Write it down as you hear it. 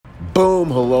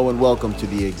Boom, hello and welcome to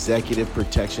the Executive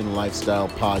Protection Lifestyle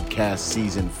Podcast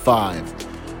Season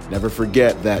 5. Never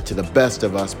forget that to the best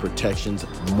of us, protection's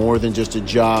more than just a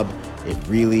job. It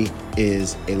really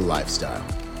is a lifestyle.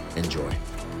 Enjoy.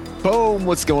 Boom,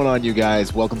 what's going on, you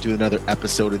guys? Welcome to another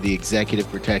episode of the Executive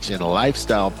Protection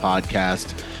Lifestyle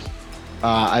Podcast.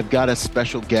 I've got a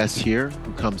special guest here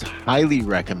who comes highly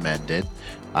recommended.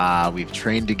 We've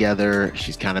trained together.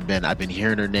 I've been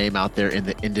hearing her name out there in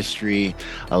the industry.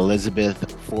 Elizabeth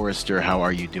Forrester, how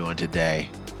are you doing today?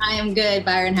 I am good,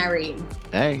 Byron. How are you?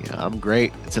 Hey, I'm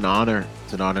great. It's an honor.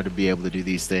 It's an honor to be able to do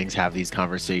these things, have these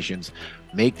conversations,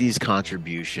 make these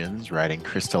contributions, right, and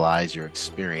crystallize your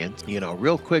experience.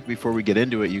 Real quick before we get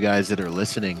into it, you guys that are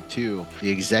listening to the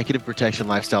Executive Protection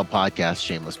Lifestyle Podcast,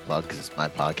 shameless plug because it's my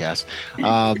podcast,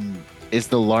 is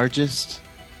the largest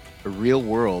real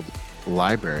world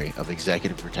library of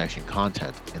executive protection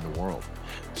content in the world.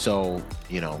 So,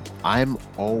 I'm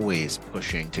always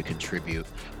pushing to contribute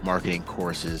marketing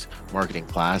courses, marketing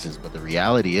classes, but the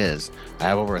reality is I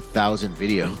have over 1,000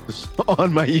 videos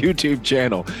on my YouTube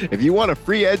channel. If you want a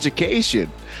free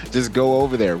education, just go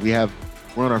over there. We're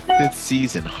on our 5th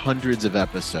season, hundreds of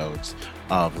episodes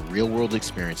of real world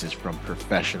experiences from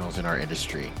professionals in our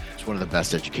industry. It's one of the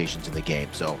best educations in the game.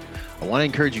 So I want to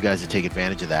encourage you guys to take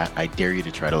advantage of that. I dare you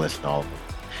to try to listen to all of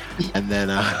them. And then,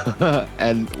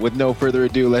 and with no further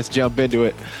ado, let's jump into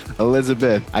it.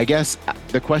 Elizabeth, I guess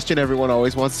the question everyone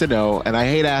always wants to know, and I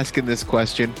hate asking this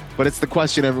question, but it's the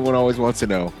question everyone always wants to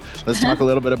know. Let's talk a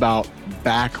little bit about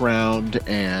background,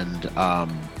 and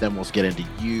then we'll get into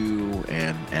you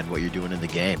and what you're doing in the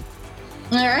game.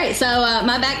 All right. So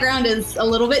my background is a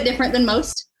little bit different than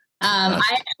most.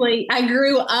 I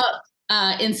grew up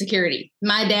in security.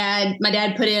 My dad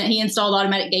he installed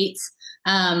automatic gates.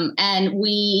 And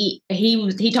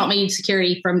he taught me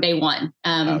security from day one.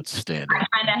 Outstanding.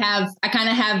 I kind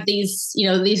of have these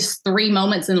 3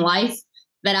 moments in life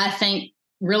that I think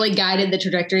really guided the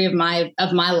trajectory of my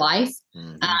life.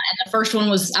 Mm-hmm. And the first one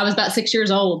was, I was about 6 years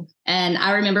old, and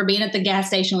I remember being at the gas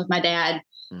station with my dad.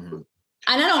 Mm-hmm.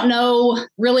 And I don't know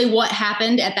really what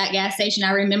happened at that gas station.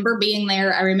 I remember being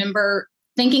there. I remember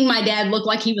thinking my dad looked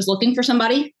like he was looking for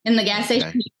somebody in the gas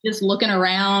station, just looking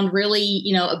around, really,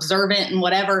 observant and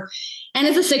whatever. And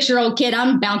as a 6-year-old kid,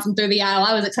 I'm bouncing through the aisle.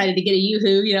 I was excited to get a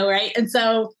Yoo-hoo, right? And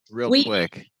so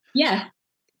quick. Yeah.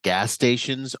 Gas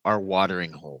stations are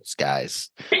watering holes,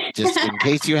 guys. Just in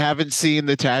case you haven't seen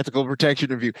the Tactical Protection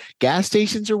Review, gas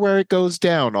stations are where it goes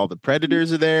down. All the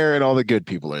predators are there and all the good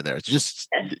people are there. It's just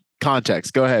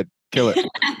context. Go ahead. Kill it.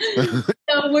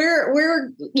 So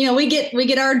we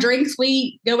get our drinks.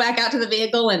 We go back out to the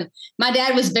vehicle, and my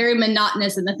dad was very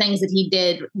monotonous in the things that he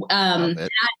did.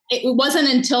 It wasn't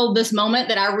until this moment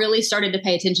that I really started to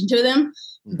pay attention to them.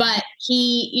 But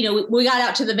we got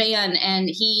out to the van, and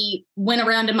he went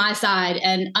around to my side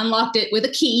and unlocked it with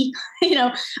a key,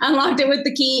 unlocked it with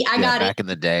the key. I got it back in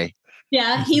the day.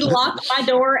 Yeah. He locked my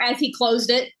door as he closed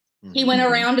it. He went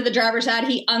around to the driver's side.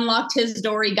 He unlocked his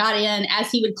door. He got in.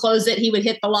 As he would close it, he would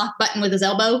hit the lock button with his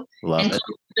elbow and close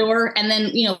the door. And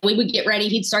then, we would get ready.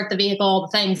 He'd start the vehicle, all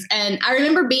the things. And I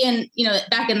remember being,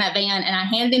 back in that van, and I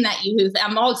handed him that Yoo-hoo.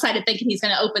 I'm all excited thinking he's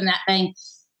going to open that thing.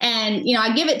 And,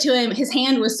 I give it to him. His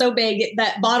hand was so big,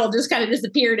 that bottle just kind of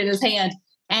disappeared in his hand.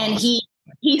 And awesome.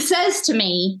 He says to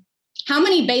me, "How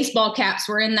many baseball caps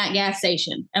were in that gas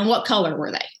station, and what color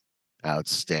were they?"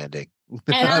 Outstanding.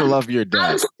 And I love your dad.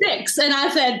 I was 6, and I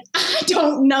said, "I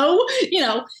don't know,"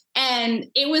 and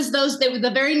it was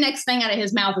the very next thing out of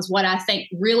his mouth is what I think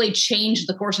really changed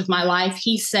the course of my life.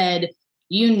 He said,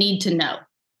 "You need to know."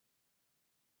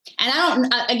 And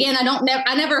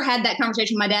I never had that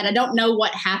conversation with my dad. I don't know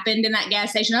what happened in that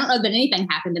gas station. I don't know that anything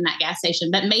happened in that gas station,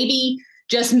 but maybe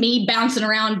just me bouncing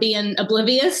around being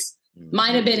oblivious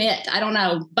might have been it. I don't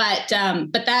know. But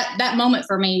that moment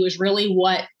for me was really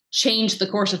what changed the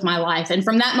course of my life. And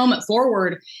from that moment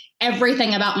forward,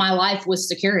 everything about my life was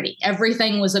security.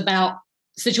 Everything was about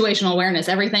situational awareness.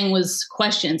 Everything was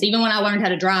questions. Even when I learned how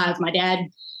to drive, my dad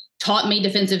taught me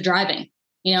defensive driving.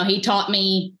 He taught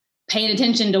me paying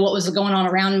attention to what was going on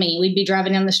around me. We'd be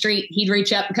driving down the street. He'd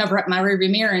reach up and cover up my rearview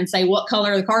mirror and say, "What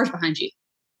color are the cars behind you?"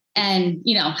 And,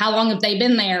 how long have they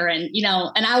been there? And,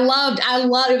 and I loved,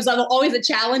 it was always a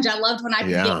challenge. I loved when I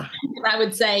could I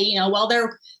would say, well, there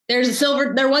was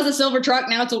a silver truck.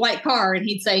 Now it's a white car. And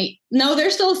he'd say, "No,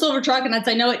 there's still a silver truck." And I'd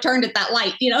say, "No, it turned at that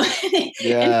light,"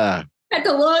 Yeah. I had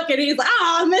to look, and he's like,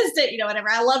 "Oh, I missed it." Whatever.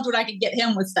 I loved when I could get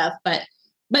him with stuff, but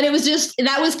it was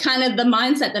that was kind of the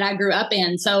mindset that I grew up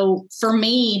in. So for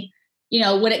me,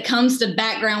 when it comes to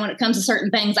background, when it comes to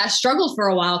certain things, I struggled for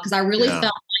a while because I really felt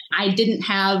like I didn't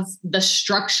have the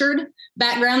structured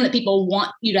background that people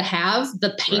want you to have,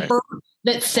 the paper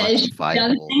that says you've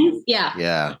done things.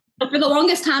 Yeah. But for the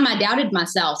longest time, I doubted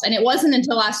myself. And it wasn't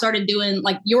until I started doing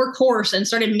like your course and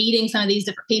started meeting some of these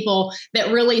different people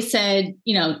that really said,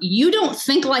 you don't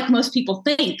think like most people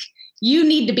think. You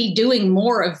need to be doing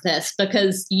more of this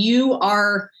because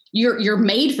you're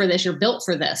made for this. You're built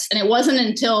for this. And it wasn't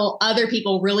until other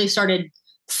people really started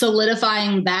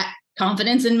solidifying that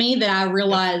confidence in me that I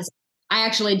realized I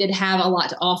actually did have a lot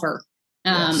to offer.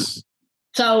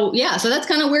 So that's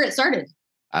kind of where it started.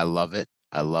 I love it.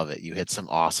 You hit some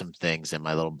awesome things and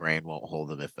my little brain won't hold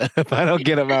them if I don't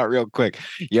get them out real quick.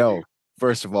 Yo,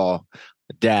 first of all,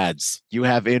 dads, you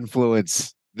have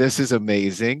influence. This is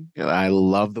amazing. I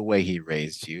love the way he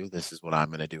raised you. This is what I'm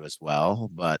going to do as well.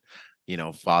 But,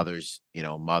 fathers,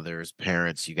 mothers,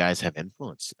 parents, you guys have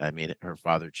influence. I mean, her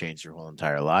father changed her whole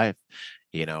entire life,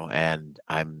 and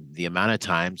the amount of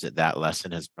times that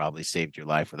lesson has probably saved your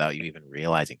life without you even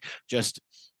realizing. Just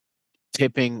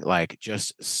tipping,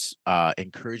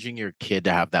 encouraging your kid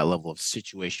to have that level of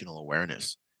situational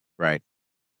awareness, right?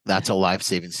 That's a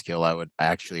life-saving skill. I would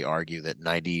actually argue that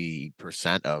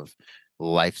 90% of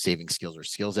life-saving skills or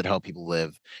skills that help people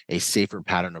live a safer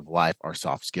pattern of life are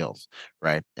soft skills,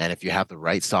 right? And if you have the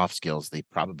right soft skills, the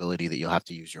probability that you'll have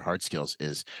to use your hard skills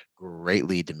is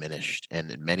greatly diminished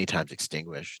and many times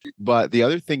extinguished. But the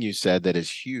other thing you said that is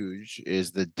huge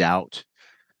is the doubt.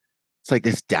 It's like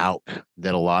this doubt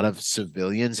that a lot of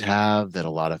civilians have, that a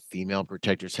lot of female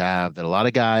protectors have, that a lot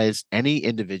of guys, any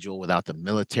individual without the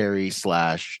military /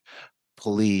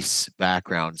 police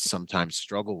background sometimes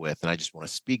struggle with. And I just want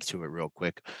to speak to it real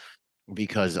quick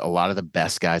because a lot of the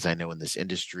best guys I know in this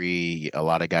industry, a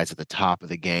lot of guys at the top of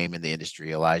the game in the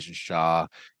industry, Elijah Shaw,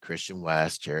 Christian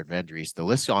West, Jared Van Dries, the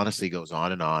list honestly goes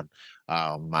on and on.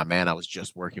 My man I was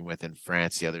just working with in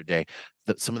France the other day,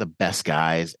 some of the best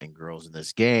guys and girls in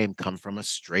this game come from a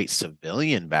straight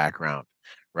civilian background,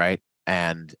 right?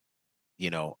 And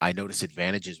I notice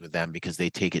advantages with them because they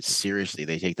take it seriously.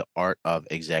 They take the art of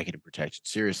executive protection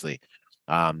seriously.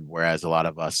 Whereas a lot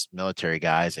of us military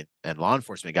guys and law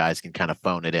enforcement guys can kind of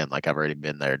phone it in. Like, I've already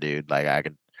been there, dude. Like, I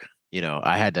can,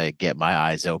 I had to get my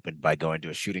eyes opened by going to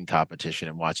a shooting competition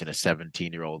and watching a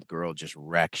 17-year-old girl just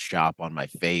wreck shop on my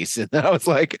face. And I was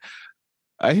like,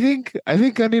 I think I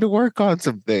need to work on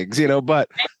some things, but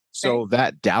so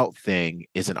that doubt thing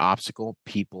is an obstacle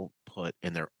people put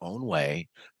in their own way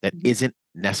that isn't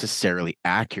necessarily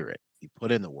accurate. If you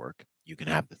put in the work, you can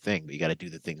have the thing, but you got to do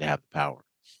the thing to have the power.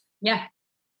 Yeah.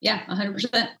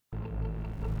 100%.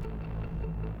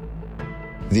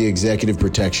 The Executive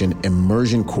Protection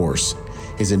Immersion Course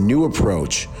is a new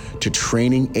approach to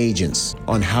training agents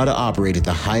on how to operate at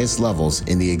the highest levels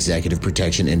in the executive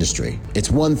protection industry. It's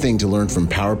one thing to learn from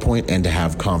PowerPoint and to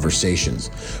have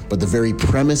conversations, but the very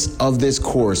premise of this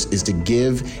course is to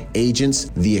give agents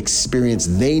the experience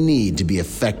they need to be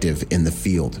effective in the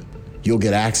field. You'll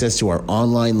get access to our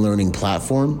online learning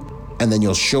platform, and then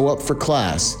you'll show up for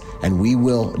class, and we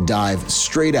will dive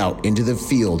straight out into the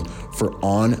field for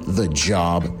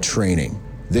on-the-job training.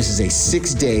 This is a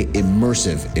 6-day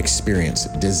immersive experience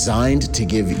designed to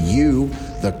give you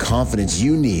the confidence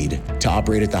you need to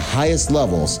operate at the highest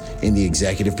levels in the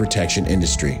executive protection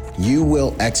industry. You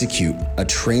will execute a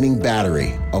training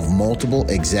battery of multiple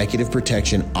executive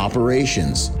protection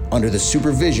operations under the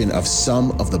supervision of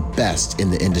some of the best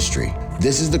in the industry.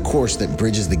 This is the course that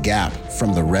bridges the gap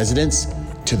from the residents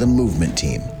to the movement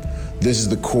team. This is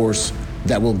the course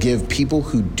that will give people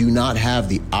who do not have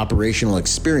the operational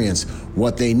experience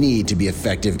what they need to be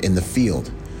effective in the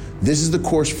field. This is the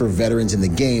course for veterans in the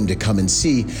game to come and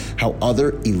see how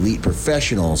other elite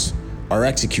professionals are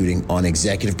executing on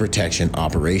executive protection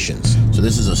operations. So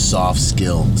this is a soft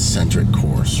skill centric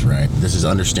course, right? This is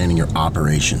understanding your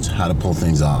operations, how to pull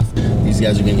things off. These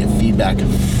guys are gonna get feedback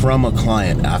from a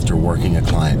client after working a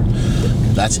client.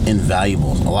 That's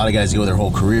invaluable. A lot of guys go their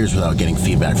whole careers without getting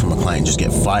feedback from a client and just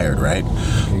get fired, right?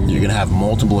 You're gonna have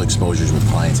multiple exposures with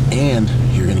clients, and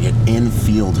you're gonna get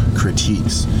in-field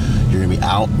critiques. You're gonna be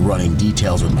out running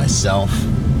details with myself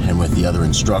and with the other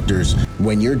instructors.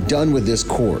 When you're done with this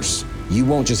course, you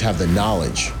won't just have the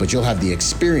knowledge, but you'll have the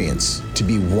experience to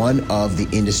be one of the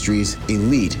industry's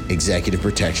elite executive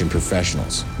protection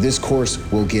professionals. This course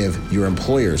will give your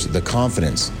employers the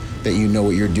confidence that you know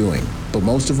what you're doing. But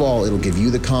most of all, it'll give you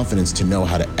the confidence to know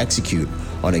how to execute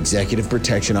on executive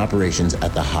protection operations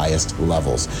at the highest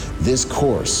levels. This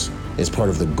course is part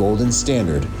of the golden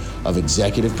standard of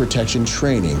executive protection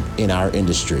training in our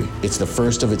industry. It's the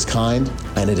first of its kind,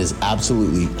 and it is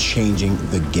absolutely changing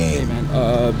the game.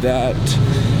 That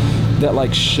that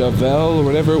like Chevelle or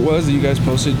whatever it was that you guys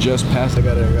posted just passed. I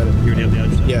got it. You already have the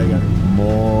other side? Yeah, I got it.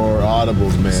 More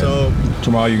audibles, man. So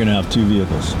Tomorrow you're going to have 2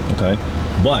 vehicles, okay?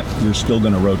 But you're still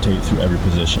going to rotate through every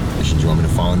position. do you want me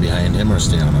to fall in behind him or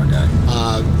stay on our guy?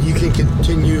 you can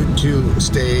continue to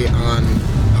stay on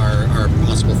our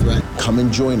possible threat. Come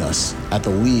and join us at the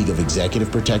League of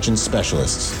Executive Protection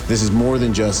Specialists. This is more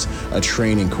than just a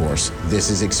training course. This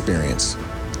is experience.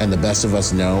 And the best of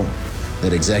us know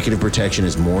that executive protection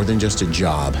is more than just a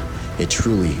job. It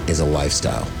truly is a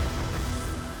lifestyle.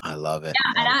 I love it.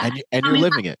 Yeah, and you're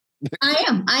living it. I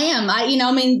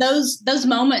am. Those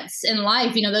moments in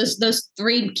life, those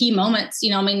 3 key moments,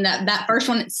 that first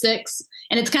one at 6,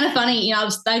 and it's kind of funny, I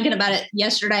was thinking about it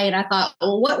yesterday and I thought,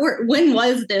 well, when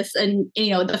was this? And,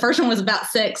 the first one was about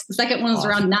 6, the second one was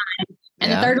around 9,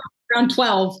 and the third one was around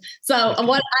 12. So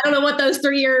I don't know what those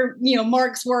 3-year,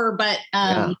 marks were, but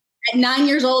at 9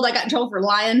 years old, I got in trouble for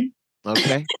lying.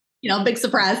 Okay. Big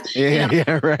surprise.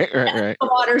 Yeah, right.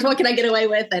 Waters, what can I get away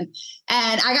with? And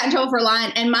I got in trouble for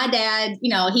lying. And my dad,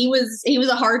 he was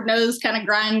a hard nosed kind of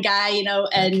grind guy,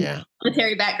 and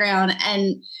military background.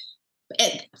 And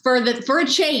for a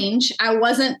change, I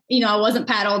wasn't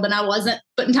paddled, and I wasn't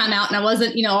putting time out, and I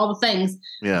wasn't, all the things.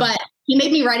 Yeah. But he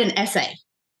made me write an essay.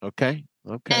 Okay.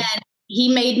 And he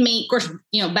made me, of course,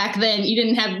 back then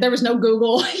there was no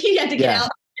Google. You had to get out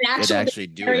and actually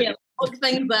do it. Look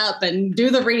things up and do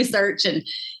the research. And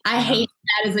I hated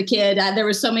that as a kid. There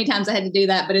was so many times I had to do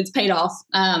that, but it's paid off.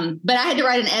 But I had to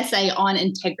write an essay on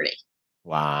integrity.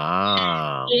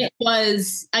 Wow. And it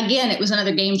was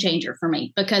another game changer for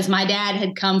me, because my dad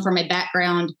had come from a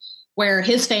background where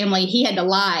his family, he had to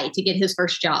lie to get his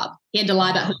first job. He had to lie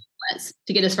about who he was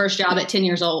to get his first job at 10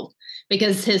 years old,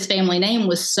 because his family name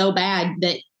was so bad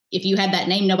that if you had that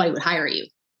name, nobody would hire you.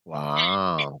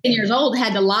 Wow. 10 years old,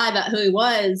 had to lie about who he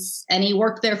was. And he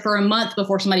worked there for a month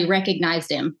before somebody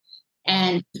recognized him.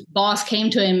 And his boss came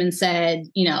to him and said,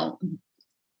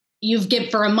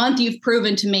 for a month, you've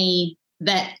proven to me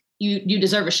that you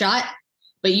deserve a shot,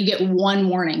 but you get one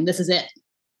warning. This is it.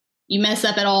 You mess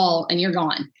up at all and you're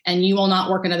gone, and you will not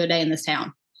work another day in this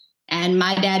town. And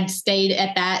my dad stayed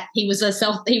at that. He was a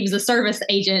service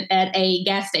agent at a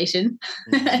gas station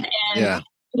and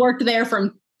worked there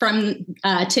from 10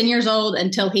 years old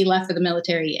until he left for the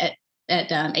military at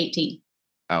 18.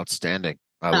 Outstanding.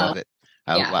 I love it.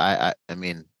 I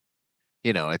mean,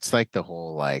 it's like the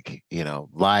whole,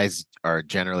 lies are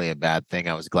generally a bad thing.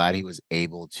 I was glad he was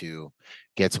able to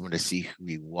get someone to see who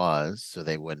he was so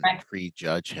they wouldn't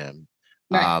prejudge him.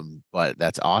 Right. But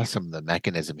that's awesome, the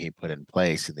mechanism he put in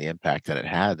place and the impact that it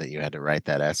had, that you had to write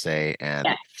that essay, and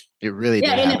it really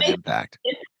did have an impact.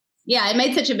 It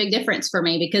made such a big difference for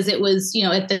me, because it was,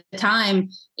 at the time,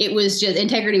 it was just,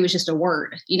 integrity was just a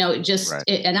word, and I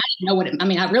didn't know what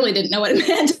I really didn't know what it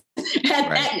meant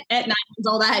at 9 years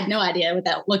old. I had no idea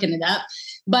without looking it up,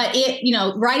 but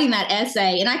writing that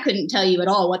essay, and I couldn't tell you at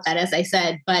all what that essay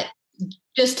said, but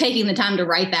just taking the time to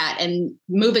write that and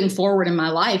moving forward in my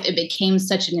life, it became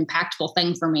such an impactful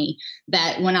thing for me,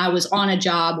 that when I was on a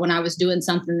job, when I was doing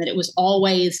something, that it was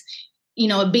always,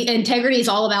 integrity is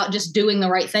all about just doing the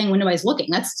right thing when nobody's looking.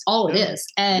 That's all it is.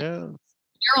 And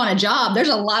you're on a job, there's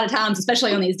a lot of times,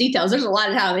 especially on these details, there's a lot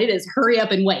of time it is hurry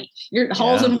up and wait. You're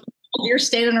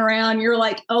standing around, you're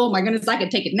like, oh my goodness, I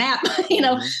could take a nap,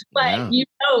 but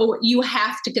you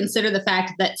have to consider the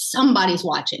fact that somebody's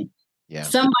watching. Yeah.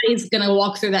 Somebody's going to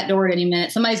walk through that door at any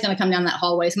minute. Somebody's going to come down that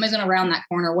hallway. Somebody's going to round that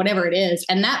corner, whatever it is.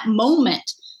 And that moment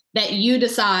that you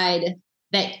decide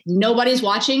that nobody's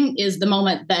watching is the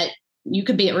moment that you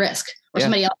could be at risk, or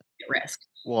somebody else could be at risk.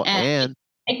 Well, and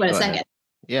take a second.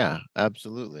 Yeah,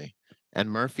 absolutely.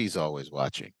 And Murphy's always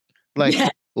watching.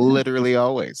 Literally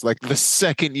always. Like the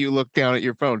second you look down at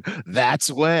your phone, that's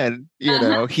when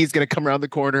he's gonna come around the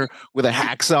corner with a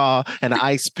hacksaw and an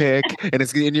ice pick,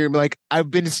 and you're like, I've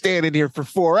been standing here for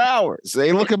 4 hours.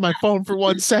 They look at my phone for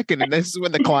 1 second, and this is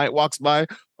when the client walks by.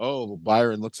 Oh,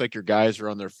 Byron, looks like your guys are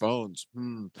on their phones.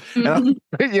 And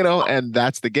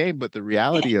that's the game. But the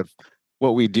reality of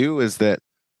what we do is that,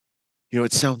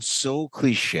 it sounds so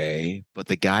cliche, but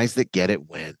the guys that get it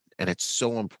win, and it's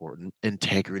so important.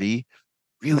 Integrity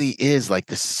really is like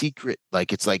the secret,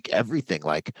 it's like everything,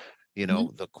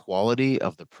 the quality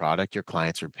of the product your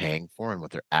clients are paying for and what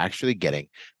they're actually getting.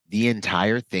 The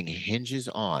entire thing hinges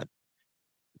on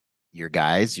your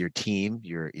guys, your team,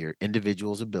 your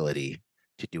individual's ability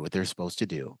to do what they're supposed to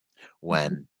do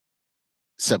when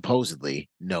supposedly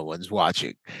no one's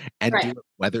watching, and do it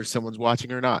whether someone's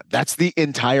watching or not. That's the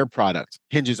entire product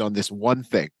hinges on this one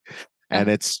thing. And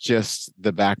it's just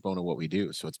the backbone of what we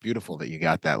do. So it's beautiful that you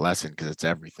got that lesson, because it's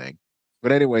everything.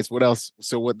 But anyways, what else?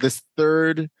 So what this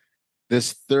third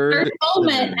This third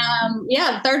moment,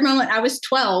 the third moment, I was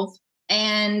 12.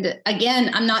 And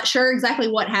again, I'm not sure exactly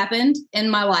what happened in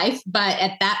my life, but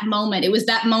at that moment, it was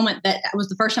that moment that was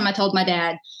the first time I told my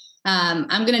dad,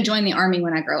 I'm going to join the Army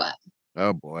when I grow up.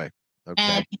 Oh boy. Okay.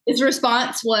 And his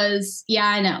response was, yeah,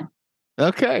 I know.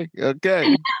 Okay. Okay.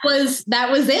 And that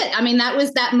was it. I mean, that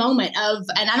was that moment of,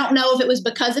 and I don't know if it was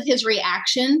because of his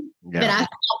reaction that I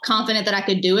felt confident that I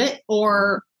could do it,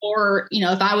 or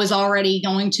if I was already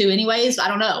going to anyways. I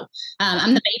don't know.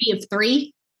 I'm the baby of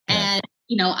 3, and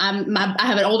I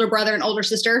have an older brother and older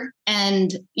sister,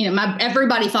 and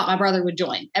everybody thought my brother would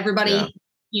join. Everybody,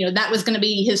 that was going to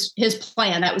be his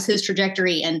plan. That was his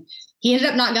trajectory, and he ended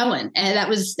up not going, and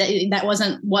that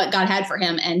wasn't what God had for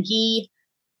him. And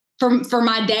for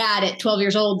my dad at 12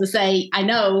 years old to say, I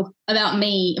know about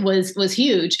me was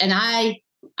huge. And I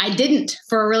didn't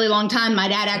for a really long time. My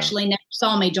dad actually never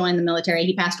saw me join the military.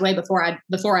 He passed away before I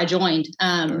joined.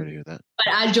 Sorry to hear that.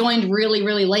 But I joined really,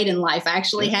 really late in life. I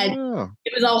actually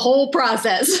it was a whole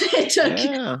process. It took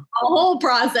a whole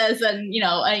process, and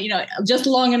just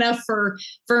long enough for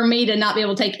me to not be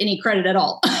able to take any credit at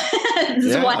all.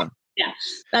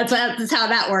 That's how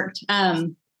that worked.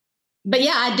 But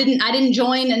yeah, I didn't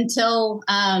join until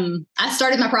I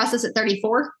started my process at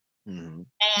 34. Mm-hmm.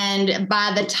 And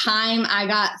by the time I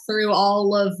got through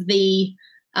all of the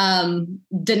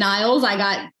denials, I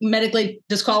got medically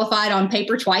disqualified on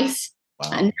paper twice.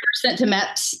 Wow. I never sent to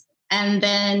MEPS. And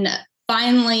then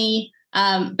finally,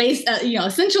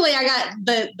 essentially I got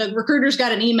the recruiters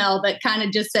got an email that kind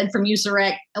of just said from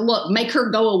USAREC, look, make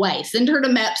her go away. Send her to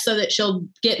MEPS so that she'll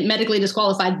get medically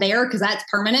disqualified there, because that's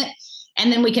permanent.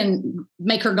 And then we can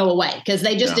make her go away, because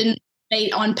they just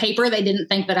on paper, they didn't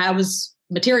think that I was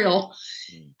material.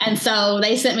 And so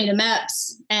they sent me to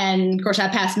MEPS, and of course I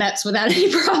passed MEPS without any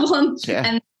problem.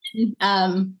 Yeah.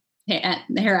 And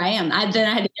here I am. Then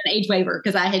I had to get an age waiver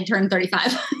because I had turned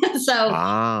 35. So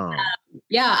I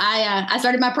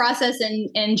started my process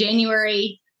in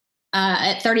January.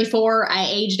 At 34, I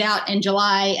aged out in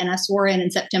July, and I swore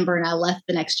in September, and I left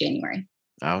the next January.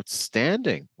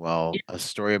 Outstanding. Well, a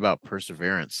story about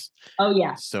perseverance. Oh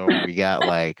yeah. So we got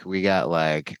like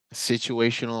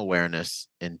situational awareness,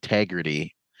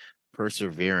 integrity,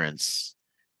 perseverance,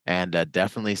 and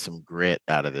definitely some grit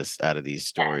out of these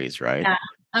stories, right? Yeah.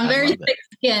 I'm very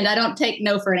thick-skinned. I don't take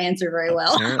no for an answer very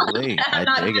well. Apparently,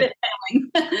 I dig it.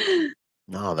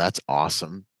 No, that's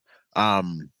awesome. I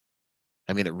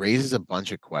mean, it raises a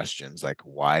bunch of questions, like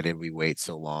why did we wait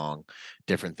so long?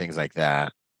 Different things like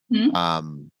that.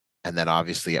 Mm-hmm. And then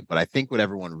obviously, but I think what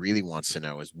everyone really wants to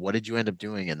know is, what did you end up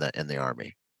doing in the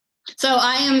Army? So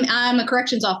I'm a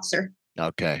corrections officer.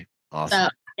 Okay. Awesome. So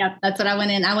yeah, that's what I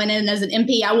went in. I went in as an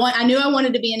MP. I knew I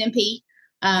wanted to be an MP.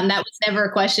 That was never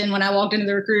a question. When I walked into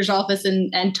the recruiter's office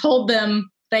and told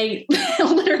them, they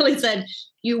literally said,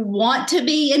 you want to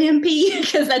be an MP?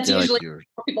 Because that's usually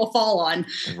what people fall on.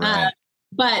 Right.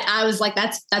 But I was like,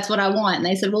 that's what I want. And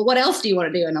they said, well, what else do you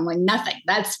want to do? And I'm like, nothing.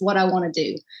 That's what I want to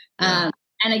do. Yeah.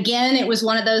 And again, it was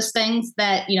one of those things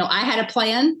that, I had a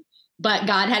plan, but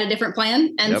God had a different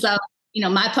plan. And so,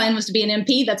 my plan was to be an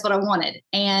MP. That's what I wanted.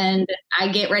 And I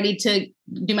get ready to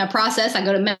do my process. I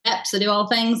go to MEPS to do all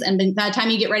things. And then by the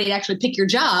time you get ready to actually pick your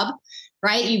job,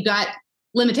 right, you've got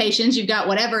limitations, you've got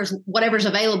whatever's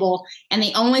available. And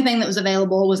the only thing that was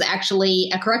available was actually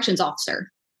a corrections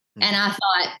officer. Mm-hmm. And I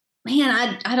thought,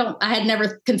 man, I had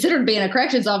never considered being a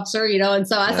corrections officer, and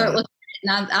so I started looking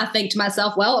at it, and I think to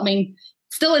myself, well, I mean,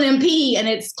 still an MP and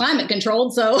it's climate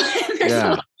controlled. So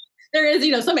there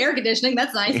is, some air conditioning.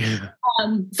 That's nice.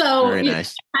 So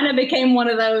nice. It kind of became one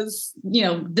of those,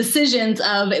 decisions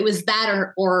of it was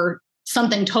that or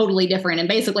something totally different. And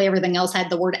basically everything else had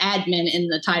the word admin in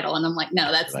the title. And I'm like,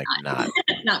 no, that's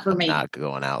not for me. Not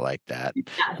going out like that.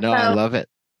 Yeah, no, I love it.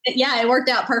 Yeah, it worked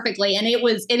out perfectly. And it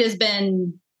has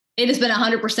been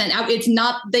 100%. It's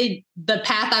not the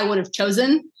path I would have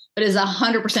chosen, but it's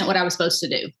 100% what I was supposed to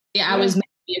do. Yeah, I was meant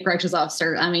to be a corrections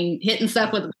officer. I mean, hitting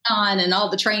stuff with the baton and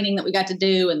all the training that we got to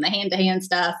do and the hand-to-hand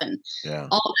stuff and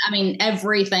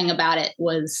everything about it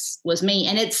was me.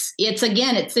 And it's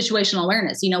situational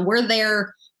awareness. We're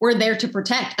there to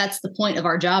protect. That's the point of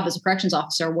our job as a corrections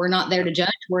officer. We're not there to judge.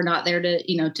 We're not there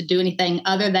to do anything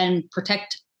other than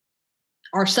protect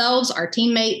ourselves, our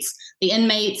teammates, the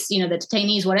inmates, the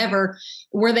detainees, whatever.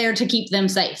 We're there to keep them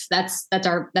safe. That's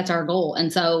our goal.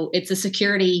 And so it's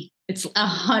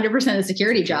 100% a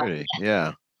security job.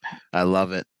 Yeah. I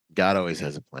love it. God always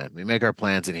has a plan. We make our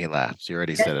plans and he laughs. You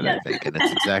already said it, I think. And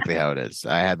it's exactly how it is.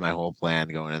 I had my whole plan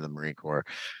going into the Marine Corps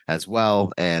as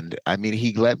well. And I mean,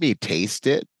 he let me taste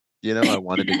it You know, I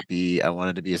wanted to be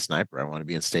a sniper. I wanted to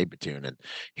be in state platoon, and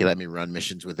he let me run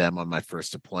missions with them on my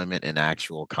first deployment in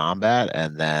actual combat.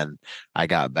 And then I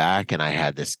got back, and I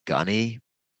had this gunny.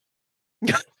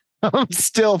 I'm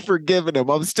still forgiving him.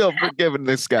 I'm still forgiving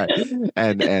this guy.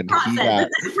 And he got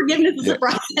Forgiveness is yeah. a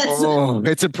process. Oh,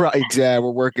 it's a exact.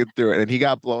 We're working through it, and he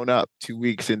got blown up 2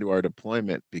 weeks into our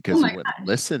deployment Oh because he my wouldn't God.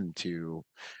 listen to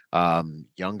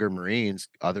younger Marines,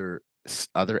 other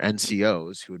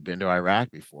NCOs who had been to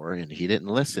Iraq before, and he didn't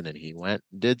listen, and he went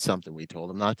and did something we told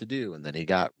him not to do, and then he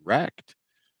got wrecked,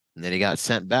 and then he got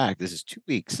sent back. This is 2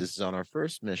 weeks. This is on our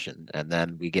first mission, and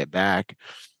then we get back.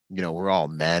 We're all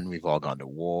men. We've all gone to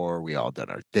war. We all done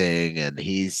our thing, and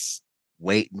he's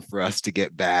waiting for us to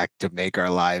get back to make our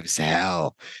lives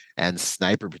hell. And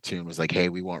Sniper Platoon was like, "Hey,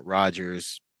 we want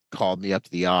Rogers." Called me up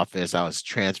to the office. I was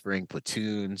transferring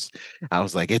platoons. I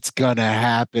was like, "It's gonna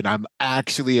happen. I'm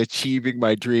actually achieving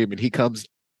my dream." And he comes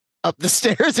up the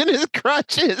stairs in his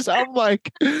crutches. I'm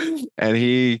like, and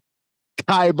he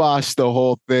kiboshed the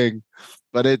whole thing.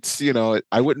 But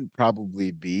I wouldn't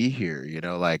probably be here,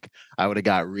 like I would have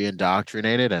got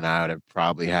reindoctrinated and I would have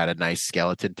probably had a nice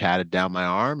skeleton tatted down my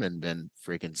arm and been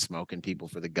freaking smoking people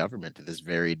for the government to this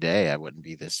very day. I wouldn't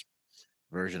be this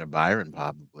version of Byron,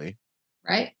 probably.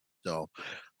 Right. So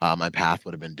my path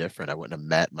would have been different. I wouldn't have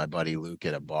met my buddy Luke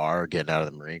at a bar getting out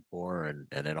of the Marine Corps and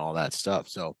then all that stuff.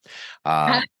 So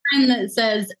I have a friend that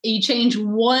says you change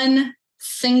one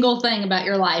single thing about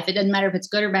your life. It doesn't matter if it's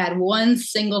good or bad, one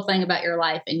single thing about your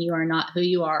life, and you are not who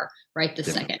you are right this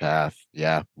different second. path.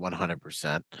 Yeah,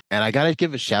 100%. And I got to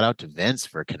give a shout out to Vince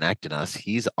for connecting us.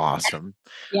 He's awesome.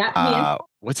 Yeah.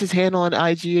 What's his handle on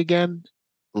IG again?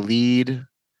 Lead.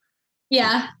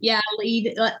 Yeah.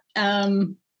 Lead.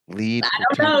 Lead. I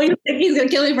don't know. He's gonna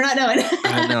kill me for not knowing.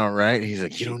 I know, right? He's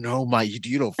like, you don't know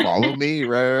you don't follow me,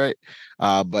 right?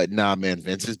 But nah, man,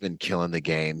 Vince has been killing the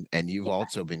game, and you've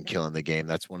also been killing the game.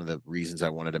 That's one of the reasons I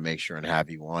wanted to make sure and have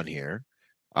you on here.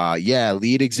 Yeah,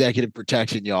 lead executive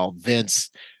protection, y'all.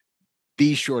 Vince,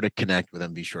 be sure to connect with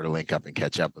him. Be sure to link up and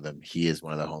catch up with him. He is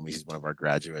one of the homies. He's one of our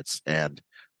graduates, and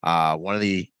one of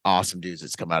the awesome dudes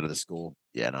that's come out of the school.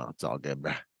 Yeah, no, it's all good,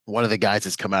 bro. One of the guys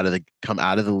that's come out of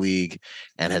the league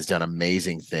and has done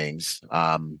amazing things.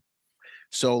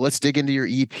 So let's dig into your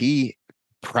EP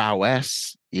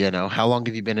prowess. How long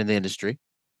have you been in the industry?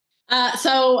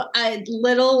 So a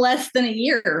little less than a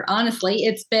year, honestly.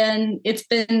 It's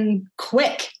been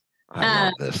quick. I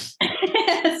love this.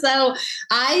 So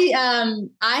I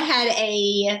had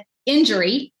a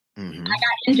injury. Mm-hmm. I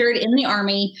got injured in the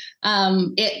Army.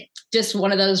 It just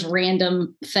one of those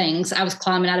random things. I was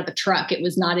climbing out of a truck. It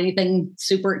was not anything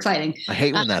super exciting. I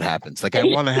hate when that happens. Like I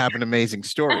want to have an amazing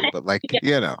story, but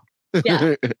yeah.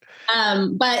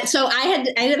 But so I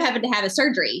ended up having to have a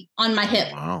surgery on my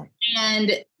hip. Wow.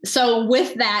 And so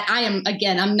with that,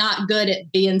 I'm not good at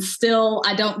being still.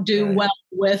 I don't do well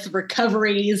with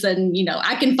recoveries, and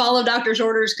I can follow doctor's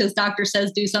orders because doctor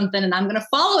says do something and I'm going to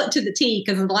follow it to the T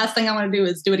because the last thing I want to do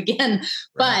is do it again.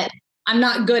 Right. But I'm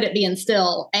not good at being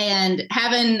still, and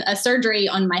having a surgery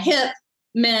on my hip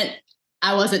meant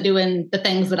I wasn't doing the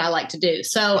things that I like to do.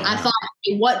 So I thought,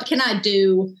 what can I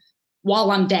do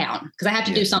while I'm down? Because I have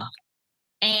to do something.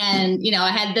 And,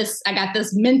 I got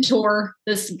this mentor,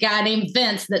 this guy named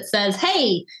Vince that says,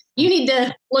 hey, you need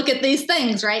to look at these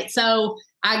things. Right. So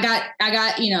I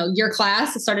got, your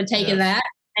class. I started taking that.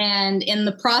 And in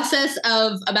the process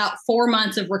of about 4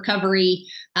 months of recovery,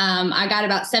 I got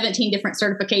about 17 different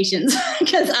certifications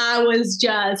because I was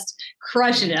just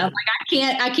crushing it. I'm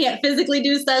like, I can't physically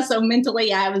do stuff. So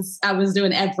mentally I was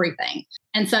doing everything.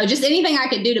 And so just anything I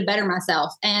could do to better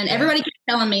myself. And everybody kept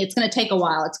telling me it's going to take a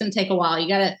while. It's going to take a while. You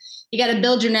got to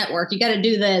build your network. You got to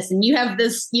do this. And you have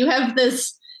this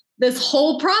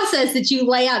whole process that you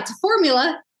lay out. It's a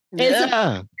formula.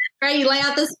 Right. You lay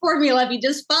out this formula if you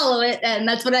just follow it. And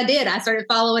that's what I did. I started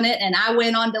following it and I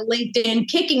went on to LinkedIn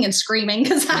kicking and screaming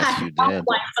because I don't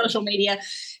like social media.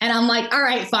 And I'm like, all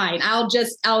right, fine.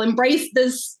 I'll embrace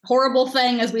this horrible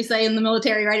thing, as we say in the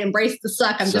military, right? Embrace the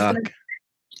suck. I'm just going to.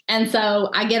 And so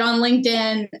I get on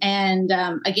LinkedIn and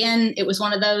again, it was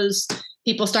one of those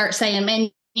people start saying, man,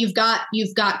 you've got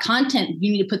content.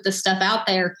 You need to put this stuff out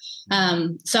there.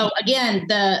 So again,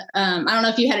 I don't know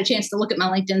if you had a chance to look at my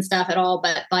LinkedIn stuff at all,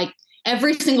 but like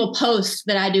every single post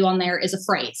that I do on there is a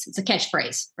phrase. It's a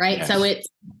catchphrase, right? Yes. So it's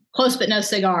close but no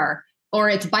cigar, or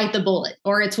it's bite the bullet,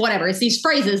 or it's whatever. It's these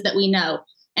phrases that we know.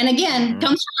 And again,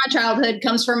 comes from my childhood,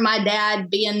 comes from my dad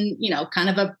being, kind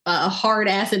of a hard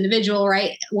ass individual,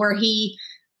 right? Where he,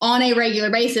 on a regular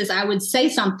basis, I would say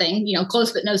something,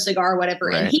 close but no cigar, whatever.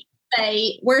 Right. And he'd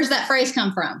say, where's that phrase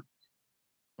come from?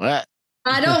 What?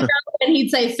 I don't know. And he'd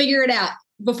say, figure it out.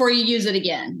 before you use it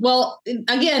again. Well,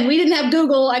 again, we didn't have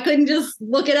Google. I couldn't just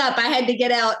look it up. I had to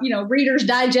get out, Reader's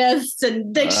Digests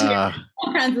and dictionaries,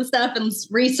 all kinds of stuff, and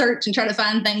research and try to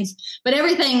find things. But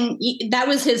everything, that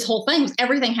was his whole thing.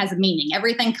 Everything has a meaning.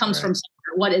 Everything comes from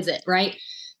somewhere. What is it, right?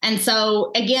 And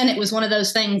so, again, it was one of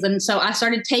those things. And so I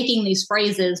started taking these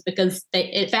phrases because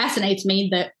it fascinates me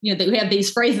that, that we have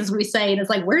these phrases we say, and it's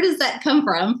like, where does that come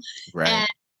from? Right. And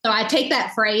so I take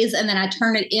that phrase and then I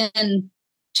turn it in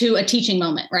to a teaching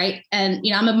moment, right? And,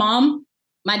 I'm a mom.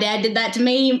 My dad did that to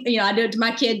me. I do it to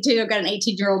my kid too. I've got an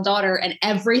 18-year-old daughter, and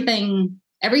everything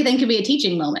can be a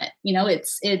teaching moment.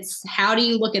 It's how do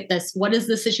you look at this? What does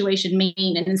the situation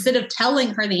mean? And instead of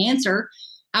telling her the answer,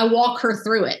 I walk her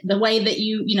through it the way that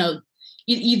you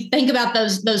think about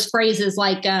those phrases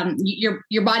like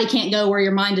your body can't go where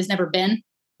your mind has never been.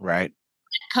 Right. When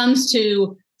it comes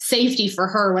to safety for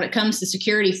her, when it comes to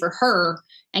security for her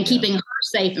and keeping her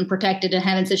safe and protected and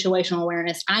having situational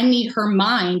awareness, I need her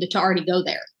mind to already go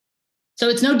there. So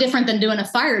it's no different than doing a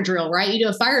fire drill, right? You do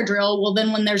a fire drill. Well,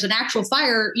 then when there's an actual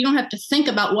fire, you don't have to think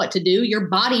about what to do. Your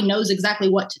body knows exactly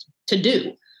what to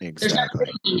do. Exactly. There's no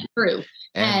thinking it through.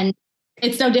 And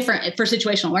it's no different for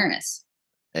situational awareness.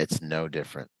 It's no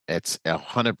different. It's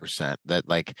 100% that.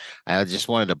 Like, I just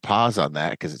wanted to pause on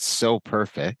that because it's so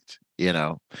perfect.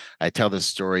 I tell this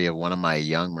story of one of my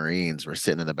young Marines. We're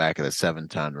sitting in the back of the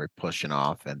 7-ton, we're pushing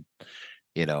off, and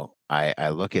I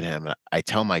look at him and I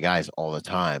tell my guys all the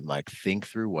time, like, think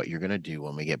through what you're gonna do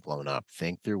when we get blown up.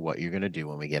 Think through what you're gonna do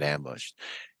when we get ambushed.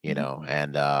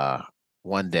 And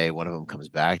one day one of them comes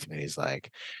back to me and he's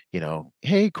like,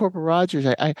 hey, Corporal Rogers,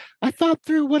 I thought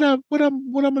through what I'm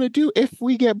gonna do if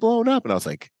we get blown up. And I was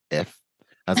like,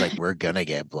 we're gonna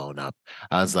get blown up.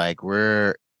 I was like,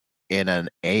 we're in an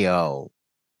AO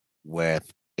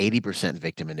with 80%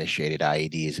 victim initiated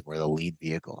IEDs, and we're the lead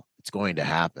vehicle. It's going to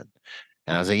happen.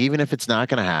 And I was like, even if it's not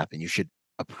going to happen, you should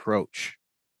approach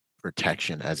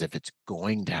protection as if it's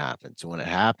going to happen. So when it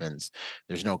happens,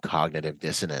 there's no cognitive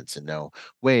dissonance and no,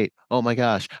 wait, oh my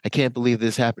gosh, I can't believe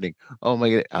this is happening. Oh my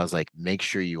God. I was like, make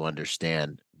sure you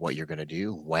understand what you're going to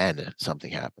do when something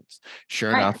happens.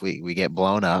 Sure enough, we get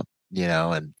blown up,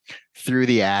 and through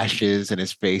the ashes, and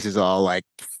his face is all like,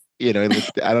 I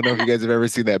don't know if you guys have ever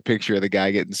seen that picture of the guy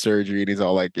getting surgery and he's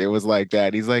all like, it was like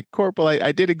that. He's like, Corporal,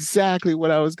 I did exactly what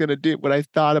I was going to do, what I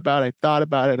thought about it,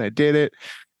 and I did it.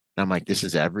 And I'm like, this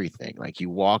is everything. Like,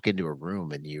 you walk into a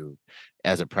room and you,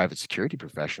 as a private security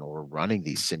professional, we're running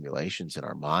these simulations in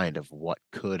our mind of what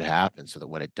could happen so that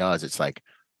when it does, it's like,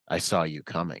 I saw you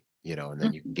coming, and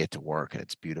then you can get to work and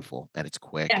it's beautiful and it's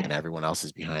quick and everyone else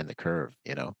is behind the curve.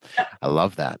 I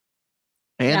love that.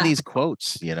 And these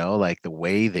quotes, like the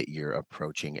way that you're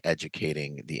approaching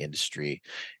educating the industry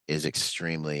is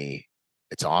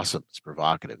it's awesome. It's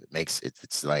provocative. It makes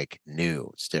it's like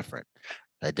new. It's different.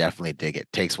 I definitely dig it.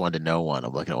 Takes one to know one.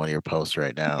 I'm looking at one of your posts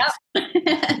right now.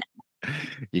 Yep.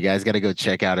 You guys got to go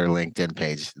check out her LinkedIn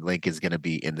page. Link is going to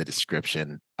be in the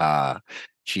description. I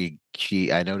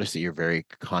noticed that you're very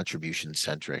contribution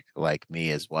centric, like me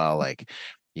as well. Like,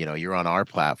 you're on our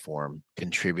platform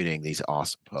contributing these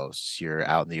awesome posts. You're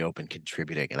out in the open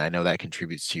contributing. And I know that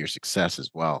contributes to your success as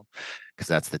well, because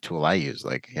that's the tool I use.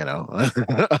 Like,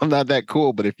 I'm not that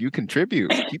cool, but if you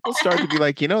contribute, people start to be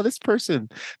like,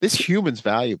 this human's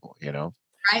valuable,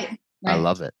 Right. I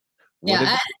love it.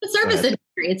 The service industry,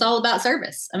 it's all about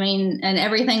service. I mean, and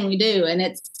everything we do. And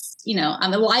it's,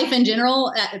 life in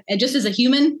general, just as a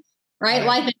human, right?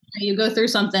 Life, you go through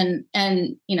something,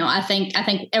 and I think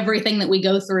everything that we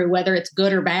go through, whether it's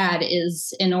good or bad,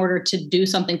 is in order to do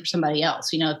something for somebody else.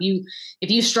 If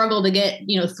you struggle to get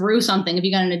through something, if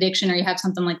you got an addiction or you have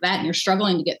something like that, and you're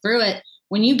struggling to get through it,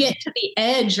 when you get to the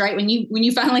edge, right, when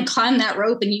you finally climb that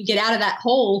rope and you get out of that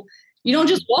hole, you don't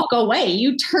just walk away.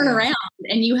 You turn around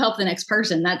and you help the next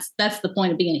person. That's the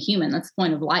point of being a human. That's the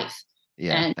point of life.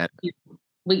 Yeah, and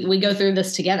we go through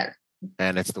this together.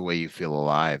 And it's the way you feel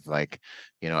alive. Like,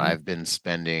 I've been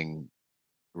spending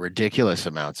ridiculous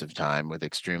amounts of time with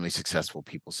extremely successful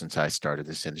people since I started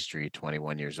this industry,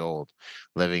 21 years old,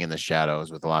 living in the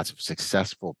shadows with lots of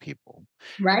successful people.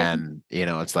 Right. And,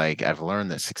 it's like, I've learned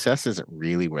that success isn't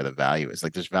really where the value is.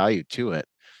 Like, there's value to it.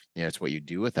 It's what you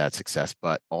do with that success.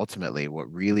 But ultimately,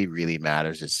 what really, really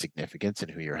matters is significance and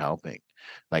who you're helping.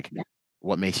 Like,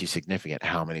 what makes you significant?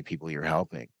 How many people you're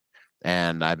helping?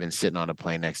 And I've been sitting on a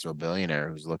plane next to a billionaire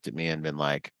who's looked at me and been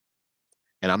like,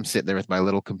 and I'm sitting there with my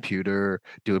little computer,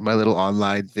 doing my little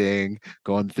online thing,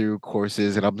 going through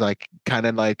courses, and I'm like, kind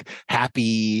of like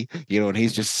happy, and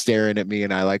he's just staring at me,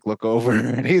 and I like look over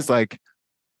and he's like,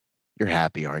 you're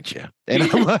happy, aren't you? And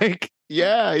I'm like,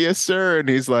 yeah, yes, sir. And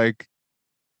he's like,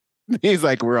 He's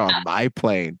like, we're on my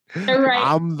plane. Right.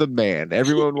 I'm the man.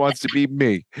 Everyone wants to be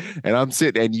me. And I'm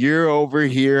sitting, and you're over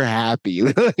here happy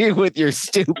with your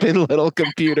stupid little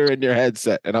computer and your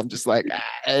headset. And I'm just like,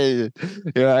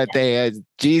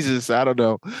 Jesus, I don't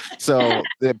know. So,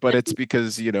 but it's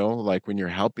because, like when you're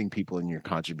helping people and you're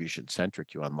contribution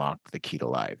centric, you unlock the key to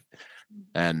life.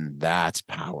 And that's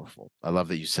powerful. I love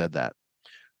that you said that.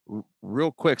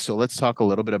 Real quick. So let's talk a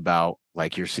little bit about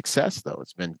like your success, though.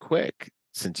 It's been quick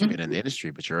since you've been in the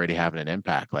industry, but you're already having an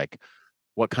impact. Like,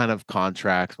 what kind of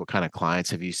contracts, what kind of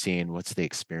clients have you seen? What's the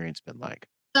experience been like?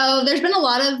 So there's been a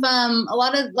lot of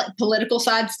like political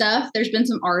side stuff. There's been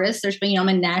some artists. There's been, I'm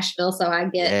in Nashville, so I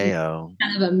get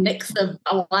kind of a mix of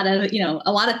a lot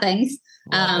of things.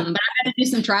 But I've had to do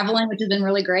some traveling, which has been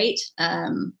really great.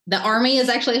 The Army has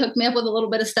actually hooked me up with a little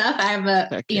bit of stuff. I have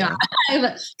I have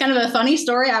a kind of a funny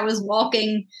story. I was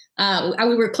walking,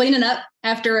 we were cleaning up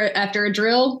after a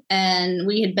drill, and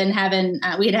we had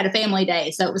had a family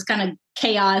day. So it was kind of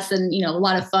chaos and, a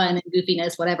lot of fun and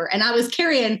goofiness, whatever. And I was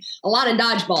carrying a lot of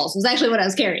dodgeballs was actually what I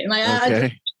was carrying. Like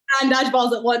I 9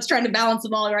 dodgeballs at once, trying to balance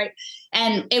them all right.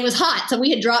 And it was hot. So we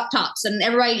had dropped tops, and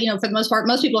everybody, for the most part,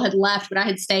 most people had left, but I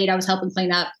had stayed. I was helping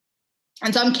clean up.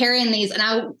 And so I'm carrying these, and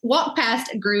I walked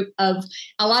past a group of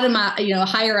a lot of my,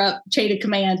 higher up chain of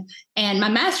command, and my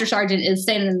master sergeant is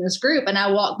standing in this group, and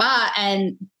I walk by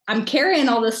and I'm carrying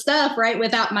all this stuff, right,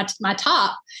 without my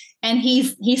top. And he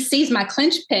sees my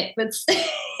clinch pick that's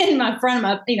in my front of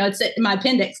my, it's in my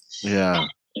appendix. Yeah.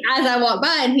 And as I walk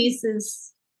by, and he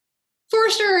says,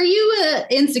 "Forrester, are you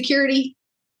in security?"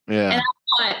 Yeah. And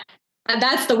I thought,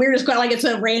 that's the weirdest question. Like, it's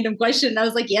a random question. And I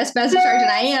was like, "Yes, Master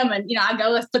Sergeant, I am." And, I go,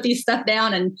 let's put these stuff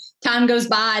down, and time goes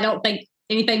by. I don't think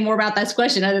anything more about this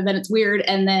question other than it's weird.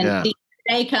 And then the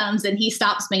day comes, and he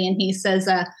stops me, and he says,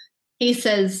 I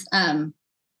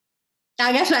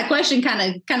guess that question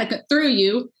kind of threw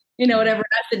you, whatever.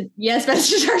 I said, "Yes,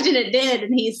 Master Sergeant, it did."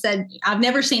 And he said, "I've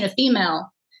never seen a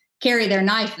female carry their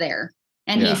knife there."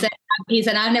 And he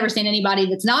said, "I've never seen anybody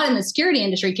that's not in the security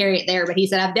industry carry it there." But he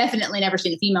said, "I've definitely never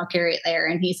seen a female carry it there."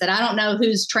 And he said, "I don't know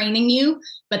who's training you,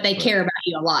 but they care about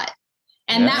you a lot."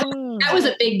 And that was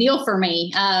a big deal for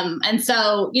me. And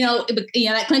so,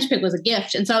 that clinch pick was a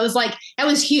gift. And so it was like, that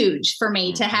was huge for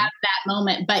me to have that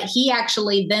moment. But he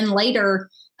actually then later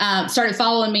started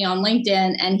following me on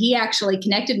LinkedIn, and he actually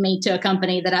connected me to a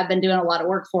company that I've been doing a lot of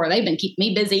work for. They've been keeping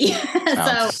me busy.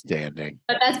 Outstanding.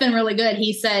 But that's been really good.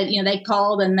 He said, they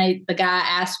called, and the guy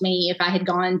asked me if I had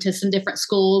gone to some different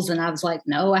schools, and I was like,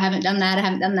 "No, I haven't done that. I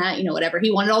haven't done that." Whatever.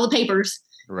 He wanted all the papers.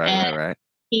 Right.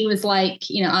 He was like,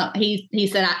 he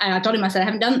said, I told him, I said, I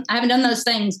haven't done those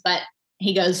things, but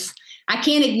he goes, "I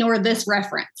can't ignore this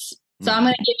reference. So I'm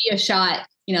going to give you a shot.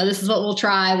 This is what we'll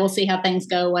try. We'll see how things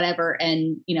go, whatever."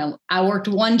 And, I worked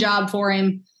one job for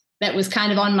him that was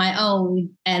kind of on my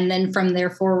own. And then from there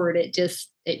forward, it just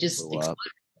exploded.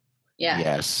 Yeah.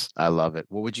 Yes. I love it.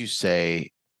 What would you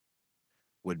say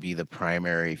would be the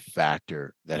primary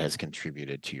factor that has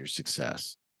contributed to your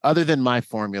success? Other than my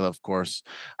formula, of course.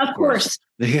 Of course.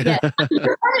 Yeah.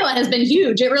 Your formula has been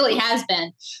huge. It really has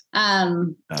been.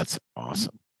 That's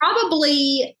awesome.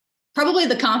 Probably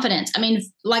the confidence. I mean,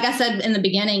 like I said in the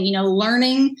beginning,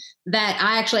 learning that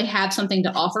I actually have something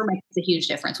to offer makes a huge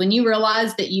difference. When you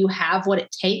realize that you have what it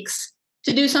takes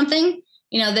to do something,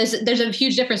 there's a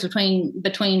huge difference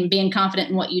between being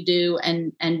confident in what you do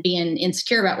and being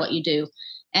insecure about what you do.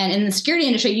 And in the security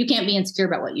industry, you can't be insecure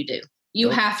about what you do. You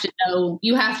have to know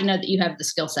that you have the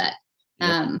skill set.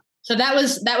 Yep. So that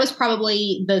was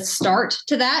probably the start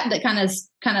to that kind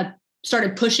of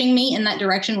started pushing me in that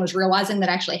direction, was realizing that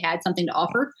I actually had something to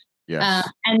offer. Yes.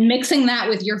 And mixing that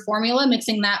with your formula,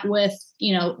 mixing that with,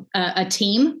 a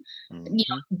team,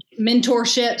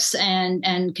 mentorships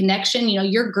and connection,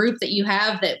 your group that you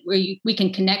have that we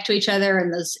can connect to each other,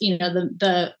 and those,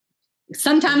 the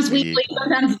sometimes weekly,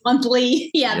 sometimes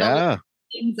monthly.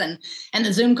 Things and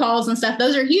the Zoom calls and stuff.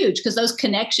 Those are huge, because those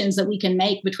connections that we can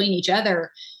make between each other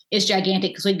is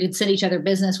gigantic, because we can send each other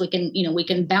business. We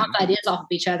can bounce ideas off of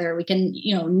each other. We can,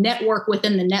 network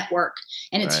within the network,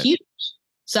 and it's huge.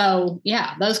 So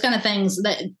yeah, those kind of things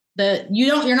that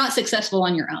you're not successful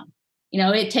on your own.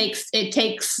 It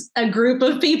takes a group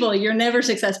of people. You're never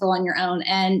successful on your own.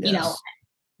 And,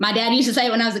 my dad used to say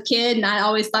it when I was a kid, and I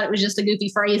always thought it was just a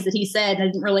goofy phrase that he said. I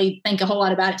didn't really think a whole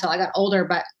lot about it till I got older,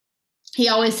 but he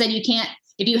always said,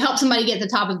 if you help somebody get to the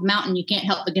top of the mountain, you can't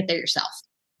help but get there yourself.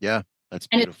 Yeah. That's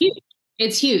beautiful. And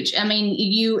it's huge. I mean,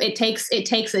 it takes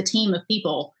a team of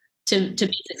people to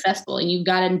be successful, and you've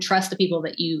got to trust the people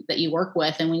that you work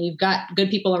with. And when you've got good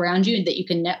people around you that you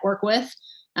can network with,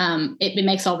 it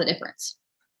makes all the difference.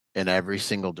 In every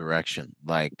single direction.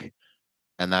 Like,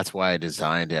 And that's why I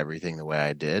designed everything the way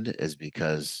I did, is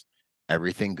because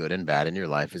everything good and bad in your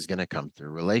life is going to come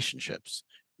through relationships.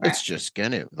 Right. It's just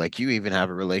going to, like, you even have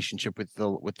a relationship with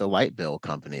the light bill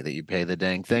company that you pay the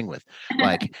dang thing with.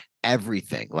 Like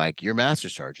everything, like your master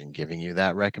sergeant giving you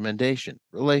that recommendation,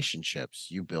 relationships,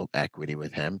 you built equity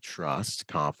with him, trust,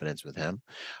 confidence with him.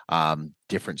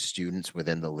 Different students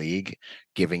within the league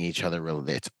giving each other,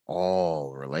 it's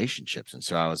all relationships. And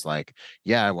so I was like,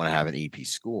 yeah, I want to have an EP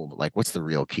school, but like, what's the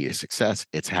real key to success?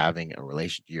 It's having a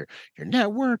relation. Your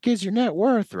network is your net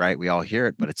worth, right? We all hear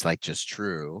it, but it's like just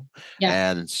true.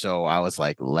 Yeah. And so I was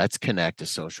like, let's connect a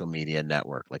social media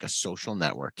network, like a social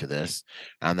network to this.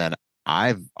 And then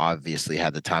I've obviously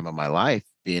had the time of my life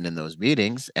being in those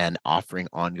meetings and offering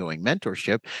ongoing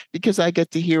mentorship, because I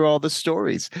get to hear all the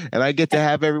stories and I get to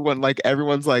have everyone, like,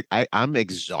 everyone's like, I'm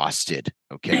exhausted.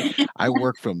 Okay. I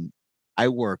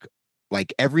work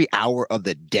like every hour of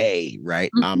the day,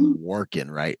 right? I'm working,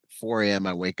 right? 4 a.m.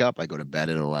 I wake up, I go to bed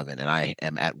at 11, and I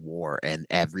am at war and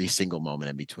every single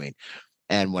moment in between.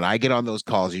 And when I get on those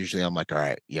calls, usually I'm like, all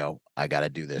right, I got to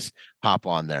do this. Hop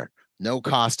on there. No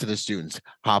cost to the students.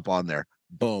 Hop on there.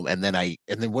 Boom. And then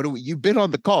what do you've been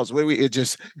on the calls?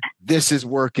 This is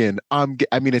working. I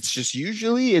mean,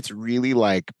 it's really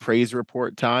like praise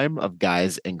report time of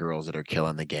guys and girls that are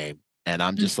killing the game. And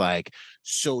I'm just like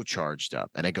so charged up.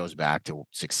 And it goes back to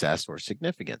success or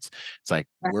significance. It's like,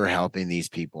 we're helping these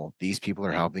people. These people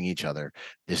are helping each other.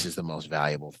 This is the most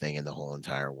valuable thing in the whole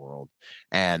entire world.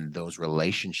 And those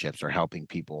relationships are helping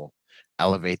people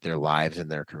elevate their lives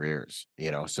and their careers,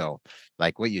 so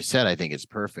like what you said, I think it's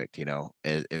perfect.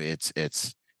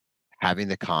 It's having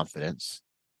the confidence,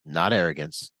 not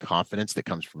arrogance, confidence that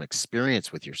comes from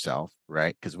experience with yourself,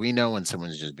 right? Because we know when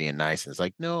someone's just being nice and it's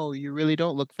like, no, you really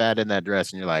don't look fat in that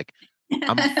dress, and you're like,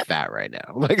 I'm fat right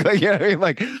now.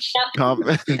 Like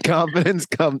confidence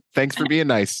thanks for being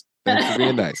nice. Thanks for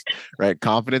being nice. Right.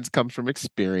 Confidence comes from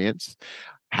experience,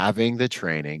 having the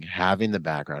training, having the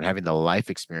background, having the life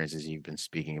experiences you've been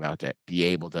speaking about, to be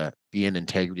able to be in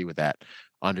integrity with that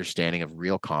understanding of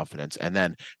real confidence, and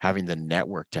then having the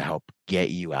network to help get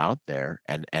you out there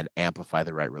and amplify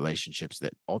the right relationships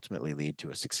that ultimately lead to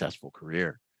a successful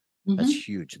career. That's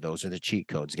huge. Those are the cheat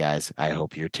codes, guys. I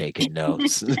hope you're taking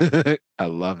notes. I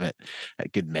love it. A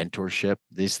good mentorship.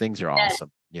 These things are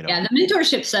awesome. Yeah, the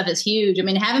mentorship stuff is huge. I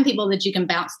mean, having people that you can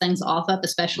bounce things off of,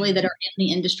 especially that are in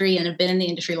the industry and have been in the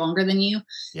industry longer than you,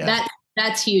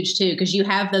 that's huge too, because you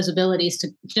have those abilities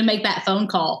to make that phone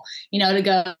call, to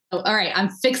go, all right, I'm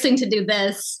fixing to do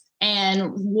this.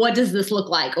 And what does this look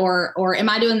like? Or am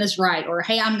I doing this right? Or,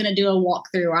 hey, I'm going to do a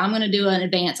walkthrough, or I'm going to do an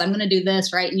advance. I'm going to do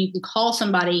this, right? And you can call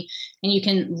somebody and you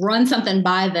can run something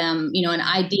by them, an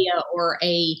idea or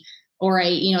a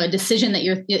a decision that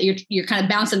you're kind of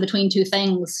bouncing between two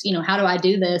things. How do I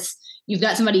do this? You've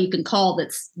got somebody you can call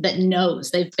that knows.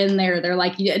 They've been there. They're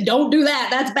like, yeah, don't do that.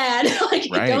 That's bad. Like,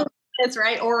 right. Don't do this,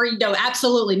 right? Or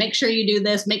absolutely make sure you do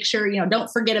this. Make sure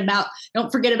don't forget about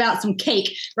some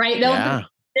cake, right?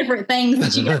 Different things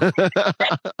that you get.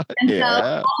 And so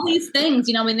all these things,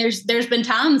 there's been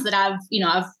times that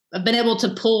I've been able to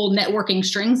pull networking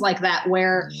strings like that,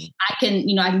 where I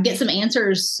can get some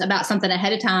answers about something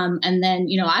ahead of time. And then,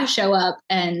 I show up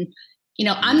and,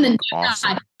 I'm the new guy.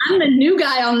 I'm the new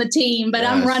guy on the team, but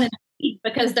I'm running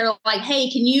because they're like, hey,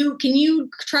 can you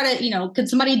try to, can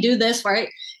somebody do this? Right.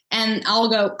 And I'll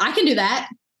go, I can do that.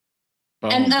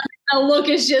 And the look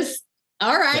is just,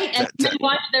 all right. And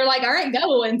they're like, all right,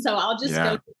 go. And so I'll just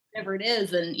go whatever it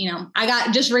is. And,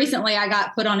 recently I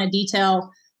got put on a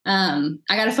detail. I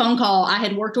got a phone call. I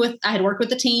had worked with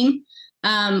the team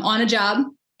on a job,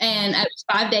 and it was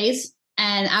 5 days.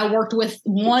 And I worked with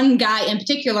one guy in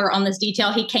particular on this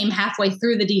detail. He came halfway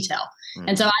through the detail.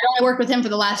 And so I only worked with him for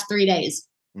the last 3 days.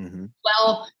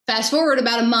 Well, fast forward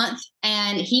about a month,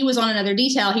 and he was on another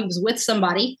detail. He was with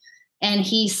somebody, and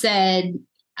he said,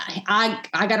 I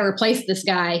got to replace this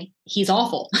guy. He's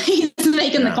awful. He's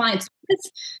making the clients.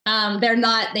 They're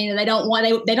not, they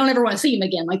don't ever want to see him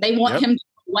again. Like, they want him to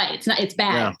go away. It's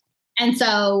bad. Yeah. And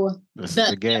so the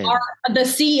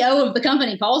CEO of the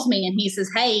company calls me and he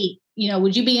says, hey,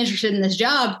 would you be interested in this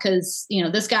job? Because,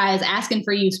 this guy is asking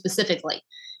for you specifically.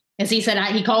 Because he said,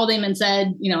 he called him and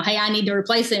said, hey, I need to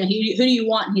replace him. Who do you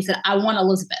want? And he said, I want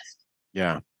Elizabeth.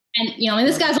 Yeah. And, and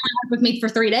this guy's only worked with me for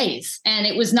 3 days. And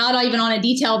it was not even on a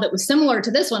detail that was similar to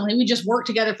this one. We just worked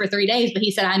together for 3 days. But he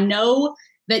said, I know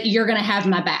that you're going to have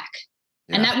my back.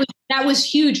 Yeah. And that was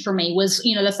huge for me, was,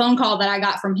 the phone call that I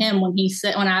got from him when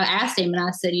I asked him, and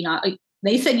I said,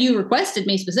 they said you requested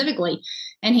me specifically.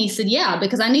 And he said, yeah,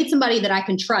 because I need somebody that I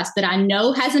can trust, that I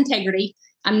know has integrity.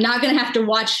 I'm not going to have to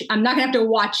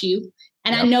watch you.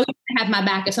 And I know you have my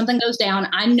back. If something goes down,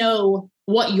 I know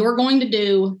what you're going to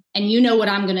do and you know what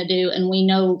I'm going to do. And we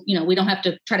know, we don't have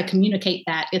to try to communicate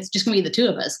that. It's just going to be the two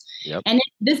of us. Yep. And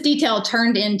this detail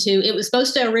turned into, it was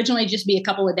supposed to originally just be a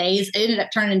couple of days. It ended up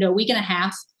turning into a week and a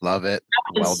half. Love it.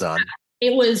 Well done.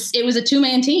 It was a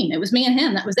 2-man team. It was me and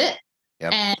him. That was it.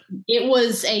 Yep. And it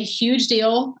was a huge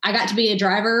deal. I got to be a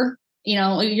driver.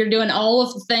 You're doing all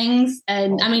of the things.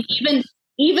 And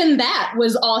even that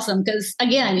was awesome. Because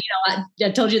again, I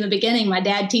told you in the beginning, my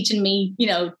dad teaching me,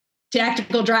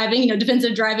 tactical driving,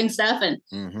 defensive driving stuff. And,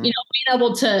 being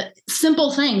able to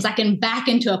simple things, I can back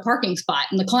into a parking spot,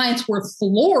 and the clients were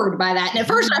floored by that. And at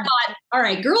first I thought, all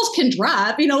right, girls can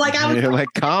drive, I was like,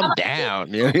 calm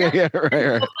down. Right. But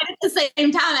at the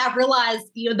same time, I realized,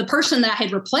 the person that I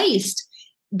had replaced,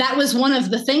 that was one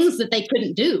of the things that they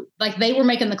couldn't do. Like, they were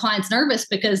making the clients nervous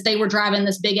because they were driving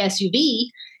this big SUV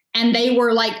and they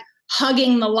were like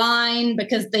hugging the line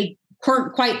because they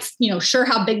weren't quite, sure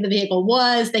how big the vehicle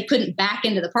was. They couldn't back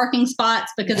into the parking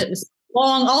spots because it was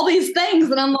long, all these things.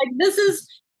 And I'm like,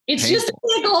 it's just a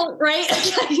vehicle, right?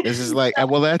 This is like,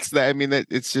 well,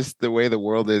 it's just the way the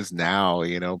world is now.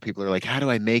 People are like, how do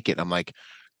I make it? I'm like,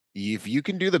 if you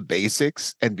can do the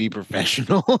basics and be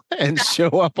professional and show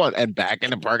up and back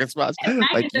into parking spots,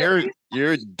 like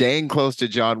you're dang close to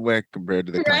John Wick compared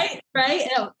to the right.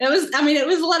 It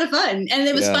was a lot of fun, and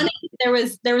it was funny.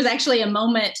 There was actually a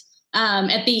moment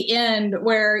at the end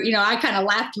where I kind of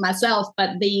laughed to myself,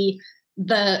 but the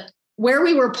where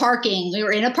we were parking, we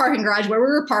were in a parking garage where we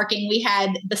were parking. We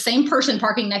had the same person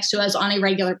parking next to us on a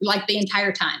regular, like the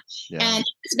entire time. Yeah. And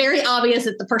it's very obvious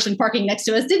that the person parking next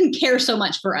to us didn't care so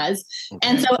much for us. Okay.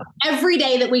 And so every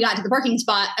day that we got to the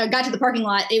parking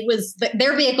lot, it was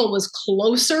their vehicle was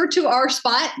closer to our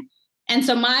spot. And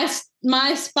so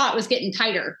my spot was getting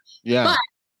tighter. Yeah.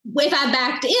 But if I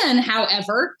backed in,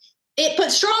 however, it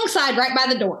put strong side right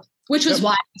by the door, which was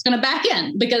why I was going to back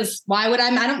in, because why would I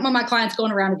don't want my clients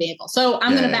going around a vehicle. So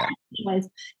I'm going to back in anyways.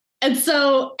 And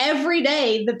so every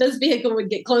day that this vehicle would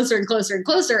get closer and closer and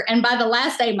closer. And by the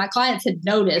last day, my clients had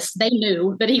noticed, they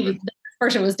knew that this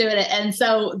person was doing it. And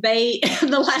so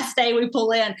the last day we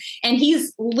pull in and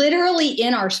he's literally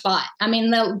in our spot. I mean,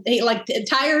 the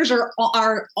tires are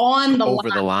on the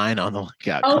over the line on the,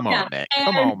 God, come on, man.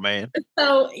 Come on, man.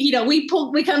 So, we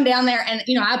come down there and,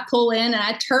 I pull in and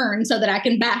I turn so that I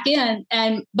can back in.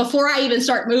 And before I even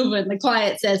start moving, the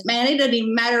client says, man, it doesn't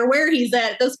even matter where he's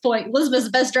at this point. Elizabeth's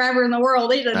the best driver in the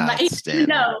world. He doesn't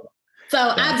know. So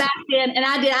I backed in and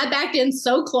I backed in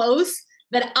so close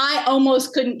that I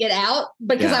almost couldn't get out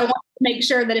because I wanted to make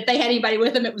sure that if they had anybody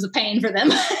with them, it was a pain for them.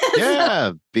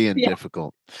 Being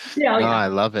difficult. Yeah, no, I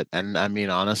love it. And I mean,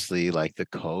 honestly, like the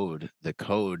code,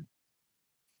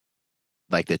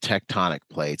 like the tectonic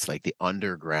plates, like the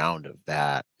underground of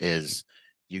that is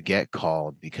you get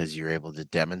called because you're able to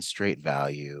demonstrate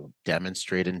value,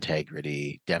 demonstrate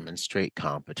integrity, demonstrate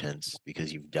competence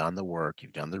because you've done the work,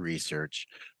 you've done the research.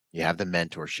 You have the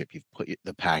mentorship, you've put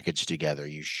the package together,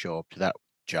 you show up to that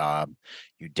job,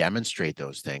 you demonstrate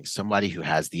those things. Somebody who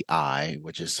has the eye,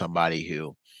 which is somebody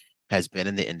who has been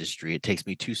in the industry. It takes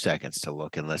me 2 seconds to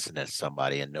look and listen to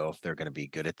somebody and know if they're going to be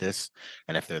good at this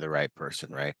and if they're the right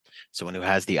person, right? Someone who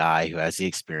has the eye, who has the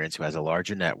experience, who has a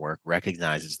larger network,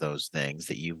 recognizes those things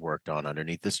that you've worked on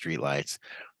underneath the streetlights.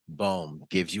 Boom,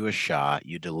 gives you a shot,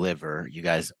 you deliver, you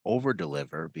guys over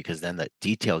deliver because then the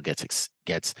detail gets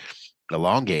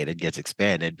elongated, gets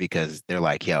expanded because they're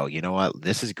like, yo, you know what?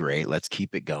 This is great. Let's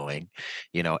keep it going.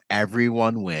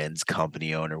 Everyone wins.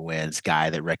 Company owner wins. Guy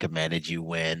that recommended you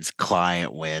wins.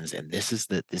 Client wins. And this is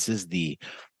the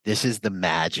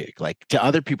magic. Like to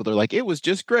other people, they're like, it was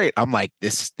just great. I'm like,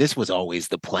 this was always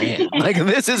the plan. Like,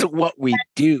 this is what we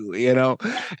do, and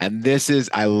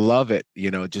I love it,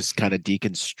 just kind of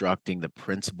deconstructing the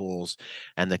principles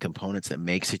and the components that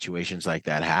make situations like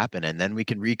that happen. And then we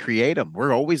can recreate them.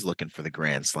 We're always looking for the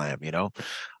grand slam,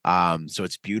 so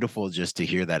it's beautiful just to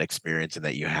hear that experience and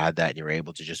that you had that and you're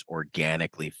able to just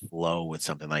organically flow with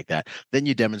something like that. Then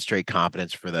you demonstrate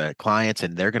competence for the clients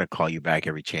and they're going to call you back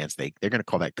every chance they're going to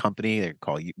call that company, they're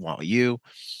going to want you.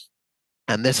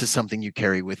 And this is something you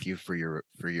carry with you for your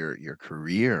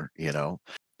career,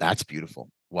 That's beautiful.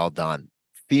 Well done.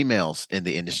 Females in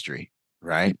the industry,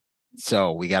 right?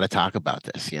 So we got to talk about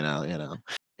this,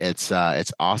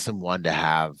 it's awesome one to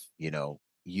have,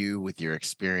 you with your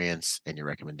experience and your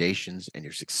recommendations and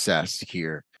your success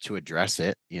here to address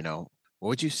it. What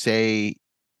would you say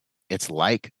it's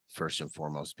like first and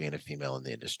foremost being a female in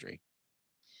the industry?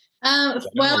 Well,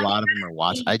 a lot of them are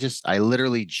watching. I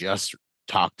literally just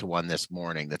talked to one this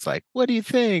morning that's like, what do you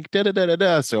think? Da, da, da, da,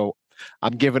 da. So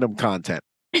I'm giving them content.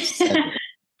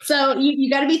 So you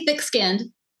got to be thick skinned.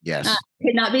 Yes.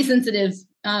 Cannot be sensitive.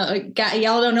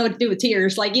 Y'all don't know what to do with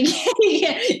tears. Like you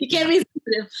can't be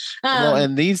sensitive. Well,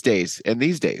 and these days,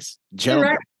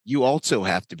 gentlemen, right. you also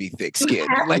have to be thick-skinned.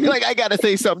 Like I got to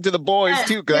say something to the boys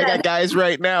too, because I got guys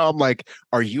right now. I'm like,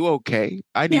 are you okay?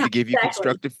 I need to give you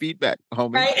constructive feedback,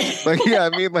 homie. Right. Like, yeah,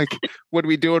 I mean, like, what are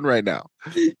we doing right now?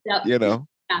 Yep. You know?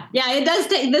 Yeah, it does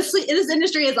take this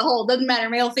industry as a whole. Doesn't matter,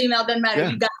 male, female, doesn't matter.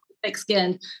 You've got to be thick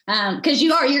skinned. Because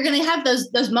you're going to have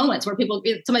those moments where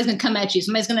somebody's going to come at you.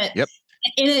 Somebody's going to,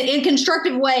 in a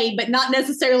constructive way, but not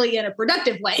necessarily in a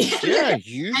productive way. Yeah,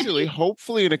 usually,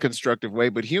 hopefully in a constructive way,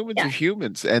 but humans are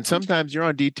humans. And sometimes you're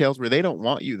on details where they don't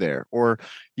want you there, or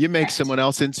you make someone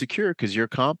else insecure because you're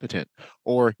competent,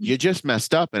 or you just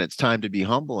messed up and it's time to be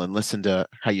humble and listen to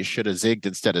how you should have zigged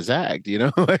instead of zagged,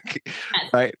 like,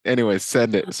 right. Anyways,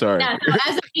 send it. Sorry. Yeah, so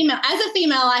as a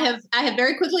female, I have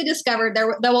very quickly discovered there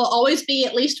will always be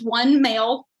at least one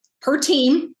male per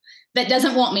team that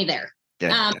doesn't want me there.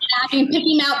 I can pick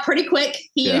him out pretty quick.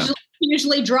 He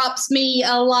usually drops me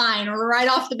a line right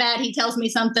off the bat. He tells me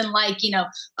something like, don't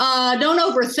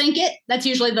overthink it. That's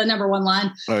usually the number one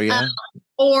line. Oh yeah.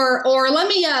 Or let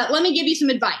me give you some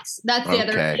advice. That's the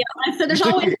other. So there's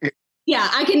always. Yeah,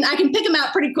 I can pick them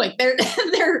out pretty quick. They're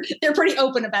pretty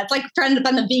open about it. It's like trying to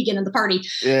find the vegan in the party.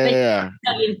 Yeah.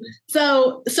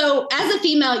 So as a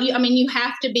female, you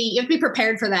have to be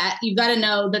prepared for that. You've got to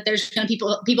know that there's going to be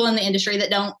people in the industry that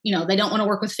don't want to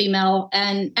work with female,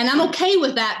 and I'm okay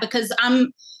with that because I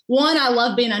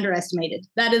love being underestimated.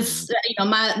 That is,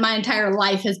 my entire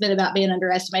life has been about being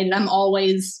underestimated. I'm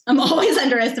always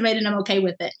underestimated. And I'm okay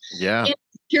with it. Yeah. In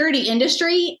the security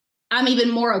industry, I'm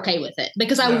even more okay with it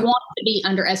because I want to be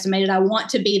underestimated. I want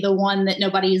to be the one that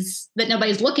nobody's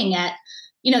looking at.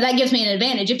 That gives me an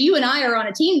advantage. If you and I are on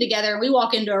a team together and we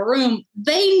walk into a room,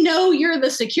 they know you're the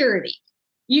security.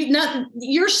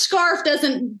 Your scarf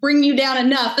doesn't bring you down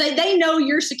enough. They know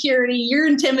you're security. You're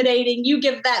intimidating. You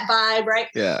give that vibe, right?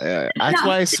 Yeah. That's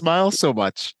why I smile so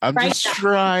much. I'm just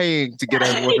trying to get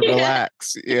everyone to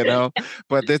relax,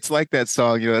 But it's like that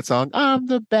song, I'm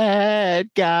the bad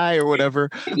guy or whatever.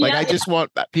 Like I just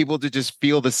want people to just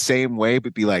feel the same way,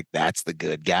 but be like, that's the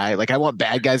good guy. Like I want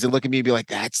bad guys to look at me and be like,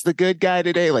 that's the good guy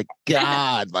today. Like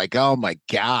God, like oh my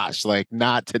gosh, like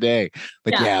not today.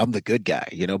 Like I'm the good guy,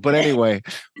 But anyway.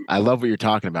 I love what you're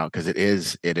talking about because it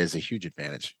is a huge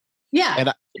advantage. Yeah.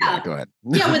 And go ahead.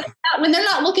 When they're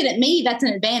not looking at me, that's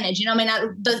an advantage.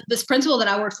 This principal that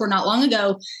I worked for not long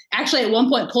ago actually at one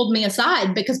point pulled me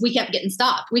aside because we kept getting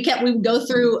stopped. We would go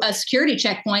through a security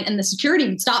checkpoint and the security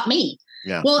would stop me.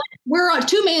 Yeah. Well, we're a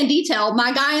 2-man detail.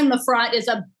 My guy in the front is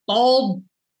a bald,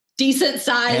 decent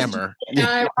sized hammer.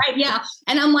 Right? Yeah.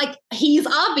 And I'm like, he's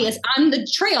obvious. I'm the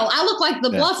trail. I look like the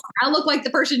bluffer. I look like the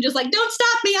person just like, don't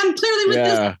stop me. I'm clearly with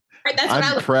this. Right? That's what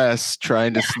I look pressed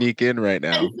trying to sneak in right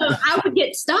now. And so I would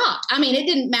get stopped. I mean, it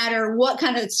didn't matter what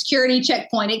kind of security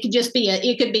checkpoint. It could just be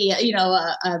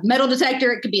a metal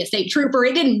detector. It could be a state trooper.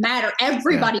 It didn't matter.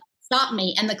 Everybody stopped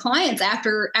me. And the clients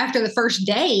after the first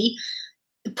day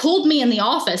pulled me in the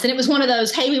office, and it was one of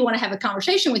those, hey, we want to have a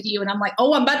conversation with you. And I'm like,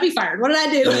 oh, I'm about to be fired. What did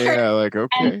I do? Yeah, like, okay.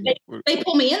 And they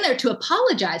pull me in there to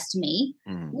apologize to me.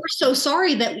 We're so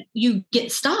sorry that you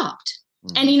get stopped.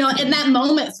 And, in that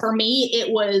moment for me,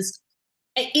 it was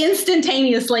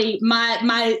instantaneously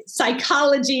my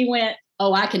psychology went,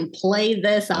 oh, I can play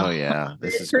this. Oh yeah.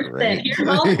 This is great. Here's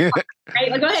all the cards, right?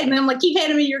 Like, go ahead. And I'm like, keep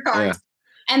handing me your cards.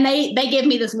 Yeah. And they give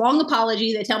me this long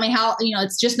apology. They tell me how,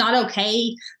 it's just not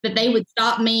okay that they would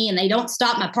stop me and they don't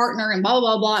stop my partner and blah,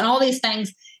 blah, blah, and all these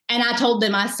things. And I told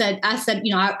them, I said,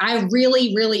 I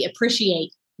really, really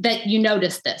appreciate that you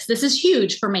noticed this. This is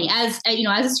huge for me as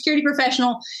a security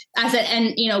professional. I said,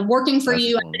 and, working for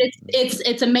you,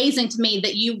 it's amazing to me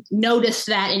that you noticed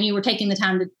that and you were taking the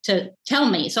time to tell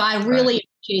me. So I really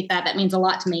appreciate that. That means a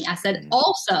lot to me. I said,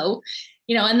 also,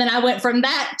 and then I went from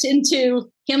that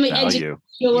into him educating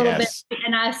you a little bit.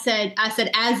 And I said,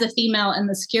 as a female in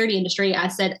the security industry, I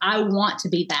said, I want to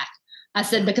be that. I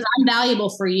said, because I'm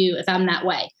valuable for you if I'm that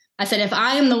way. I said, if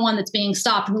I am the one that's being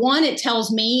stopped, one, it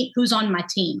tells me who's on my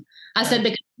team. I said,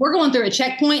 because we're going through a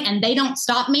checkpoint and they don't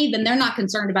stop me, then they're not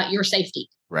concerned about your safety.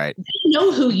 Right. They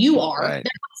know who you are. Right. They're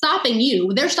not stopping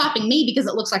you. They're stopping me because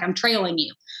it looks like I'm trailing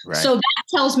you. Right. So that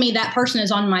tells me that person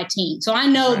is on my team. So I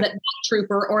know that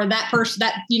trooper or that person,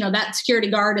 that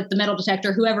security guard at the metal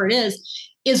detector, whoever it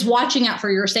is watching out for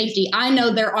your safety. I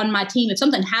know they're on my team. If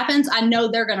something happens, I know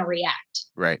they're going to react.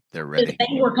 Right. They're ready.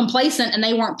 They were complacent and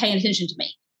they weren't paying attention to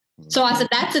me. So I said,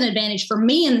 that's an advantage for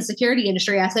me in the security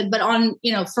industry. I said, but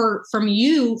from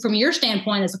your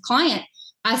standpoint as a client,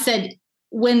 I said,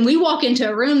 when we walk into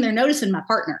a room, they're noticing my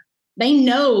partner. They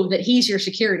know that he's your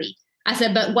security. I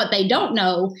said, but what they don't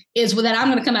know is that I'm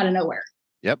going to come out of nowhere.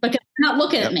 Yep. Because they're not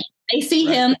looking at me. They see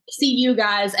Right. him, they see you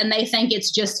guys, and they think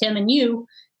it's just him and you.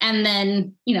 And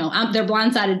then, they're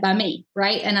blindsided by me.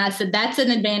 Right. And I said, that's an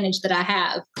advantage that I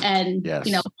have. And,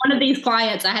 Yes. one of these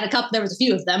clients, I had a couple, there was a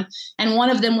few of them, and one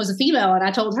of them was a female. And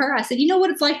I told her, I said, you know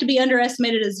what it's like to be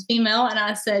underestimated as a female? And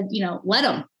I said, let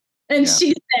them. And she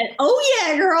said, oh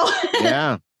yeah, girl.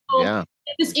 Yeah. So yeah.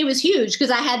 It was huge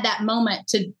because I had that moment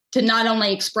to not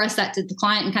only express that to the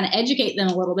client and kind of educate them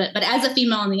a little bit, but as a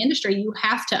female in the industry, you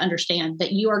have to understand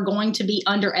that you are going to be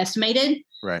underestimated.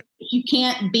 Right. You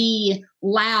can't be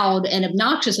loud and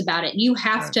obnoxious about it. You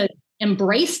have to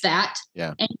embrace that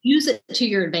and use it to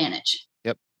your advantage.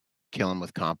 Yep. Kill them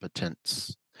with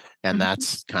competence. And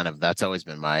that's always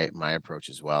been my approach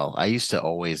as well. I used to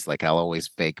always I'll always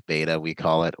fake beta, we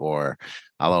call it, or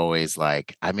I'll always I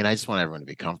just want everyone to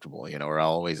be comfortable, or I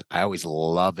always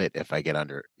love it if I get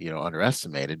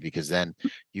underestimated, because then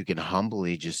you can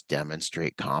humbly just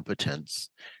demonstrate competence,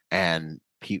 and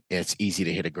it's easy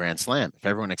to hit a grand slam. If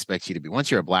everyone expects you to be, once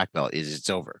you're a black belt, it's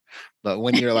over. But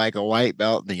when you're like a white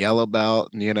belt and a yellow belt,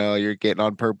 and you're getting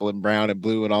on purple and brown and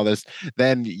blue and all this,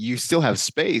 then you still have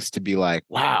space to be like,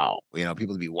 wow,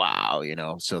 people to be wow,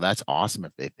 so that's awesome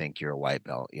if they think you're a white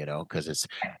belt, because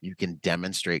you can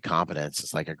demonstrate competence.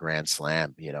 It's like a grand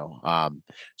slam,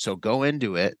 so go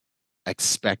into it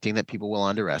expecting that people will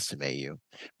underestimate you,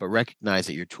 but recognize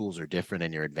that your tools are different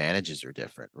and your advantages are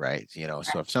different, right?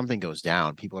 So if something goes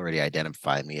down, people already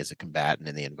identify me as a combatant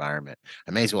in the environment.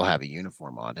 I may as well have a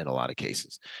uniform on in a lot of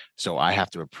cases. So I have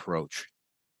to approach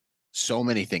so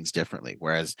many things differently.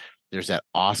 Whereas there's that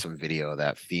awesome video of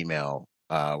that female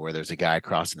where there's a guy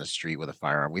crossing the street with a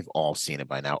firearm. We've all seen it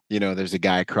by now. There's a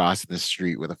guy crossing the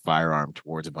street with a firearm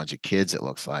towards a bunch of kids, it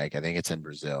looks like. I think it's in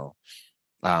Brazil.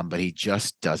 But he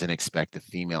just doesn't expect the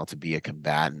female to be a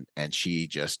combatant, and she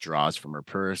just draws from her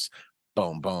purse,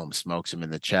 boom, boom, smokes him in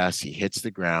the chest. He hits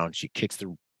the ground. She kicks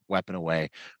the weapon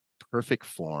away. Perfect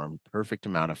form, perfect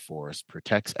amount of force,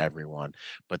 protects everyone.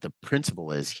 But the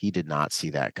principle is he did not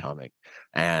see that coming.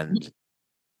 And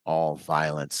all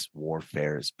violence,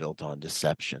 warfare is built on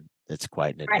deception. It's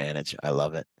quite an advantage. I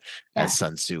love it. As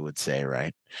Sun Tzu would say,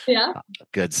 right? Yeah.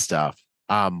 Good stuff.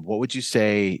 What would you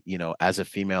say, as a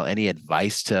female,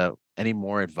 any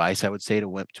more advice I would say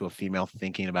to a female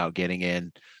thinking about getting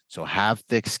in? So have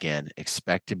thick skin,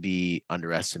 expect to be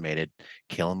underestimated,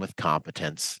 kill them with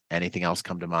competence. Anything else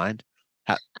come to mind?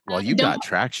 You got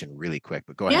traction really quick,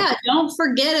 but go ahead. Yeah, don't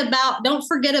forget about,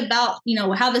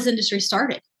 how this industry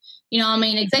started.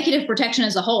 Executive protection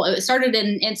as a whole, it started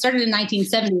in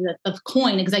 1970. The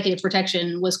coin executive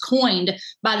protection was coined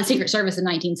by the Secret Service in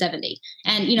 1970.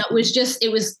 And, it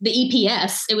was the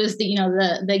EPS. It was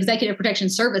the executive protection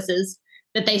services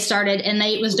that they started, and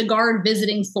it was to guard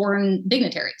visiting foreign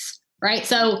dignitaries. Right.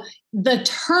 So the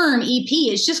term EP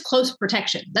is just close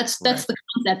protection. That's the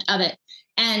concept of it.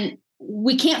 And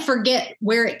we can't forget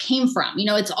where it came from.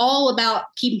 It's all about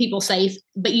keeping people safe,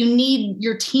 but you need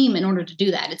your team in order to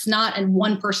do that. It's not a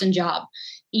one-person job.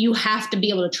 You have to be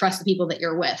able to trust the people that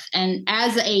you're with. And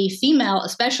as a female,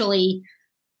 especially,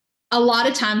 a lot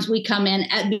of times we come in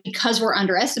because we're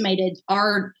underestimated.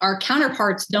 Our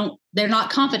counterparts they're not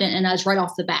confident in us right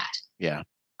off the bat. Yeah.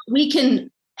 We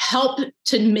can help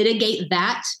to mitigate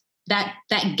that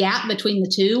gap between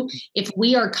the two if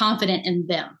we are confident in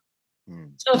them.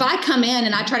 So if I come in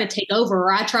and I try to take over,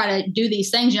 or I try to do these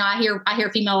things, I hear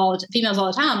females all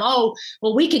the time. Oh,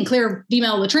 well, we can clear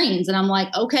female latrines, and I'm like,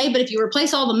 okay, but if you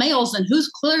replace all the males, then who's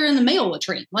clearing the male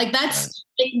latrine?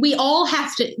 We all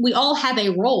have a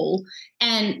role,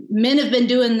 and men have been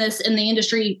doing this in the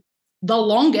industry the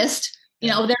longest.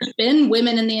 There's been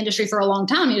women in the industry for a long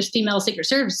time. There's female Secret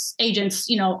Service agents,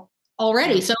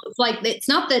 already. So it's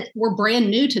not that we're brand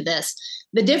new to this.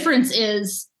 The difference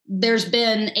is there's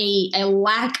been a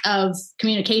lack of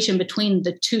communication between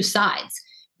the two sides.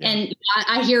 Yeah. And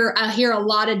I hear a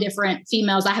lot of different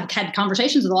females. I have had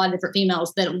conversations with a lot of different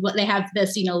females that they have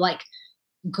this,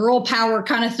 girl power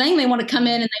kind of thing. They want to come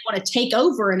in and they want to take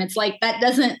over. And it's like, that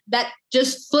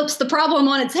just flips the problem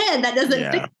on its head. That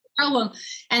doesn't fix the problem.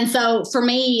 And so for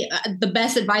me, the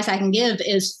best advice I can give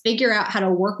is figure out how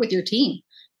to work with your team,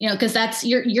 because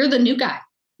you're the new guy.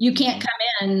 You can't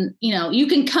come in, you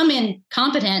can come in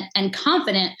competent and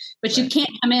confident, but you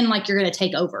can't come in like you're going to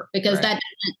take over, because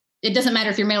it doesn't matter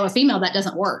if you're male or female, that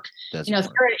doesn't work.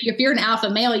 If you're an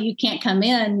alpha male, you can't come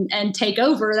in and take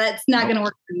over. That's not going to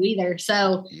work for you either.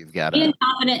 So you've got being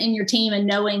confident in your team and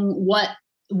knowing what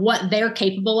they're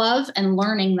capable of and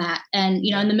learning that. And,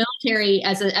 in the military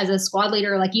as a squad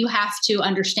leader, you have to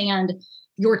understand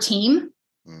your team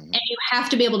Mm-hmm. And you have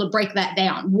to be able to break that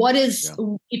down. What is,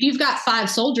 if you've got 5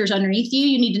 soldiers underneath you,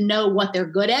 you need to know what they're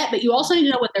good at, but you also need to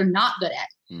know what they're not good at.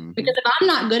 Mm-hmm. Because if I'm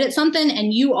not good at something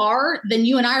and you are, then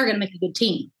you and I are going to make a good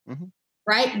team. Mm-hmm.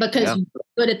 Right? Because you're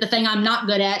good at the thing I'm not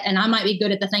good at, and I might be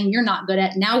good at the thing you're not good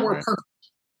at. Now we're perfect.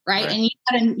 Right. And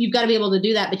you've got to be able to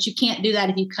do that, but you can't do that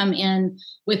if you come in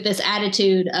with this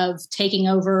attitude of taking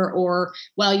over or,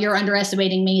 well, you're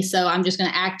underestimating me, so I'm just going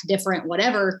to act different,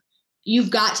 whatever.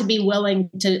 You've got to be willing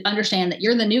to understand that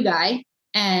you're the new guy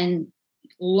and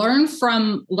learn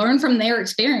from their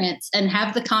experience and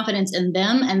have the confidence in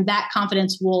them. And that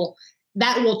confidence will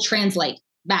translate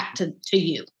back to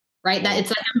you, right? That it's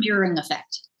like a mirroring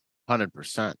effect.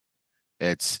 100%.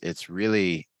 It's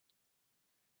really,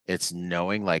 it's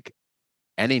knowing, like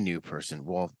any new person,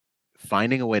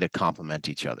 finding a way to complement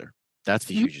each other. That's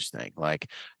the hugest thing. Like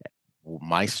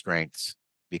my strengths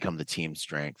become the team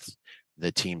strengths.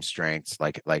 The team strengths,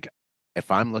 like if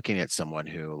I'm looking at someone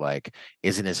who like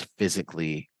isn't as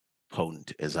physically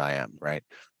potent as I am, right?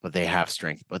 But they have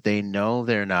strength, but they know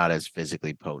they're not as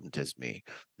physically potent as me.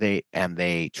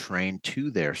 They train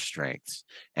to their strengths,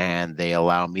 and they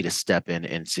allow me to step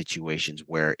in situations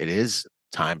where it is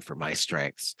time for my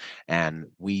strengths, and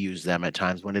we use them at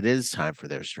times when it is time for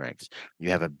their strengths. You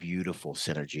have a beautiful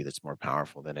synergy that's more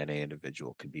powerful than any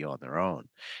individual could be on their own.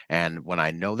 And when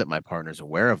I know that my partner's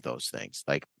aware of those things,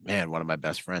 like, man, one of my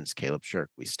best friends, Caleb Shirk,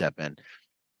 we step in,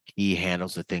 he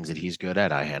handles the things that he's good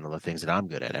at, I handle the things that I'm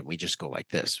good at, and we just go like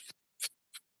this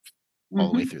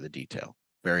all the way through the detail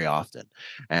very often.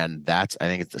 And I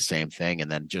think it's the same thing. And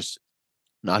then, just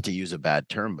not to use a bad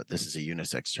term, but this is a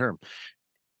unisex term,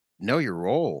 know your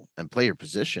role and play your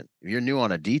position. If you're new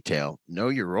on a detail, know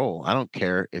your role. I don't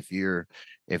care if you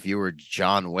were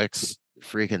John Wick's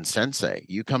freaking sensei.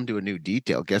 You come to a new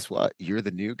detail, guess what? You're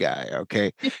the new guy.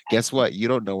 Okay. Guess what? You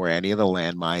don't know where any of the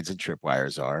landmines and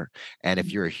tripwires are. And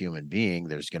if you're a human being,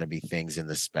 there's going to be things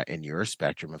in your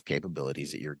spectrum of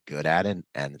capabilities that you're good at and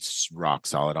it's rock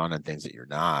solid on, and things that you're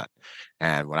not.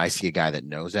 And when I see a guy that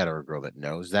knows that, or a girl that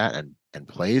knows that and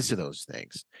plays to those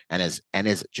things and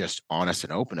is just honest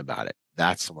and open about it,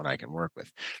 that's someone I can work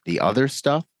with. The other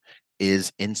stuff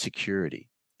is insecurity.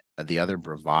 The other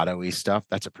bravado-y stuff,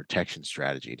 that's a protection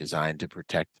strategy designed to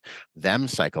protect them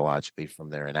psychologically from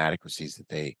their inadequacies that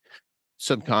they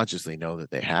subconsciously know that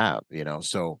they have,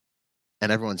 So,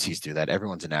 and everyone sees through that.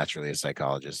 Everyone's naturally a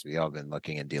psychologist. We all been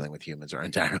looking and dealing with humans our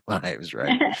entire lives,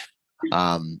 right?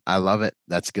 I love it.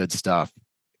 That's good stuff.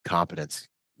 Competence,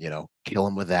 kill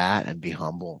them with that and be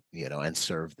humble, and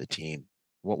serve the team.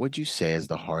 What would you say is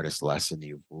the hardest lesson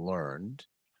you've learned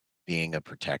being a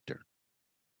protector?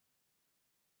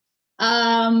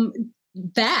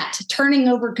 That turning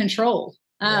over control.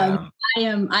 I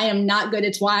am not good.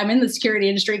 It's why I'm in the security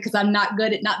industry, because I'm not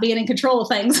good at not being in control of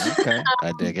things. Okay.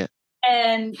 I dig it.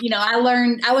 And, I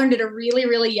learned at a really,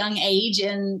 really young age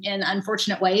in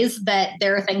unfortunate ways that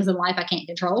there are things in life I can't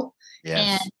control.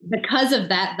 Yes. And because of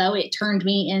that, though, it turned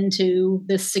me into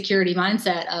this security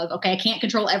mindset of, okay, I can't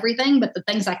control everything, but the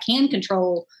things I can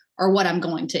control are what I'm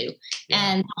going to.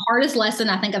 Yeah. And the hardest lesson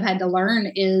I think I've had to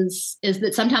learn is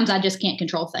that sometimes I just can't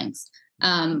control things.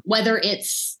 Whether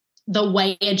it's the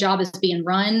way a job is being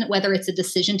run, whether it's a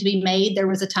decision to be made. There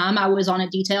was a time I was on a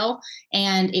detail,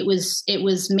 and it was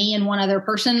me and one other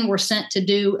person were sent to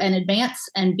do an advance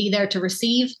and be there to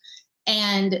receive.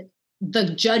 And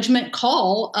the judgment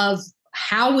call of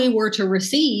how we were to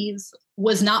receive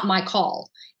was not my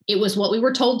call. It was what we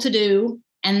were told to do.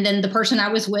 And then the person I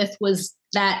was with was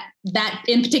that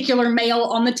in particular male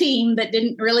on the team that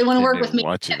didn't really want to work with me.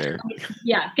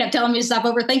 Kept telling me to stop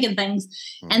overthinking things.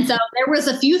 Mm-hmm. And so there was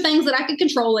a few things that I could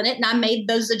control in it, and I made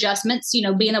those adjustments,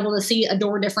 being able to see a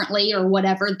door differently or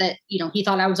whatever that, he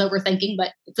thought I was overthinking,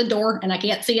 but it's a door and I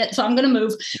can't see it, so I'm going to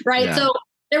move. Right. Yeah. So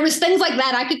there was things like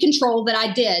that I could control that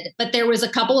I did, but there was a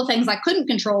couple of things I couldn't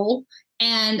control.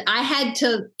 And I had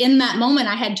to, in that moment,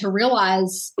 I had to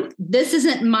realize this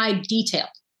isn't my detail.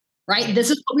 Right. This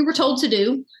is what we were told to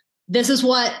do. This is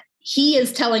what he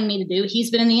is telling me to do.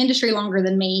 He's been in the industry longer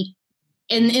than me.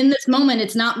 And in this moment,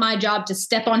 it's not my job to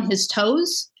step on his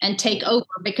toes and take over,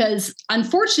 because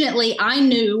unfortunately, I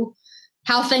knew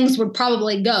how things would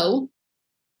probably go.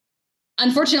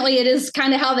 Unfortunately, it is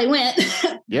kind of how they went.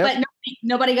 Yep. But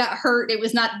nobody got hurt. It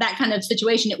was not that kind of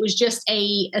situation. It was just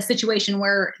a situation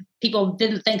where people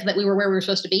didn't think that we were where we were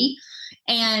supposed to be.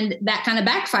 And that kind of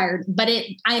backfired. But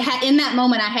in that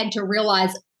moment, I had to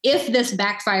realize, if this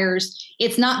backfires,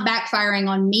 it's not backfiring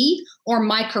on me or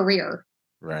my career.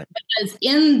 Right. Because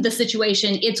in the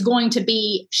situation, it's going to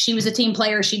be, she was a team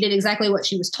player. She did exactly what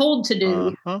she was told to do.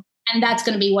 Uh-huh. And that's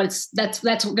going to be that's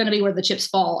going to be where the chips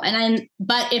fall.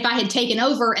 But if I had taken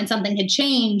over and something had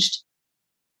changed,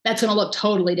 that's going to look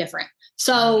totally different.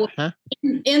 So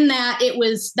in that,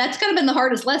 that's kind of been the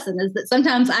hardest lesson, is that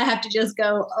sometimes I have to just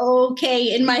go,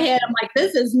 okay, in my head, I'm like,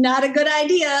 this is not a good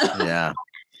idea. Yeah.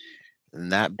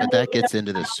 And that gets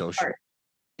into the social.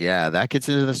 Yeah, that gets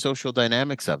into the social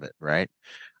dynamics of it, right?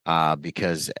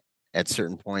 Because at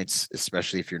certain points,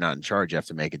 especially if you're not in charge, you have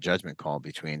to make a judgment call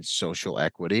between social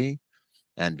equity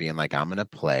and being like, I'm going to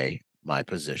play my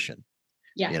position.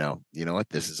 Yeah. You know what?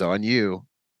 This is on you.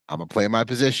 I'm gonna play my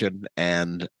position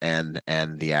and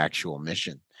the actual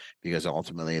mission, because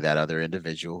ultimately that other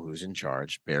individual who's in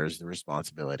charge bears the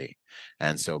responsibility.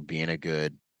 And so being a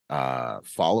good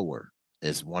follower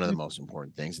is one of the most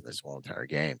important things in this whole entire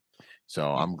game.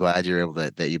 So I'm glad you're able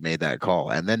that you made that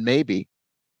call. And then maybe,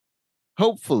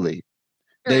 hopefully,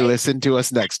 they listen to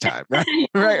us next time. Right.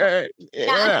 Right.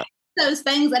 Yeah. Those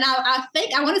things. And I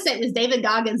think, I want to say it was David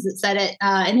Goggins that said it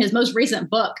in his most recent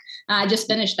book. I just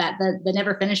finished that, the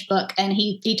Never Finished book. And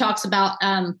he talks about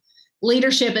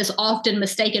leadership is often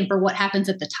mistaken for what happens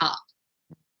at the top.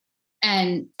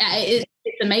 And it's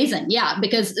amazing. Yeah.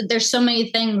 Because there's so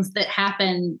many things that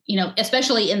happen,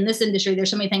 especially in this industry,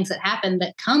 there's so many things that happen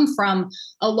that come from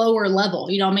a lower level.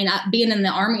 Being in the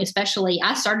Army, especially,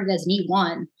 I started as an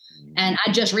E1. And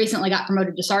I just recently got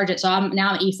promoted to sergeant. So I'm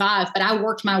now an E5, but I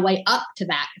worked my way up to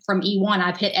that from E1.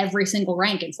 I've hit every single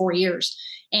rank in 4 years.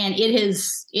 And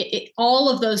all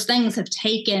of those things have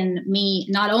taken me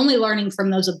not only learning from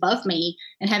those above me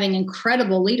and having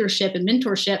incredible leadership and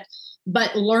mentorship,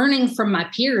 but learning from my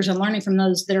peers and learning from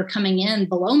those that are coming in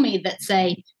below me that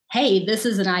say, hey, this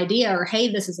is an idea, or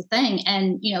hey, this is a thing.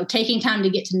 And, taking time to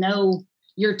get to know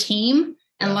your team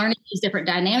and learning these different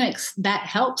dynamics, that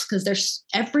helps, because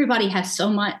everybody has so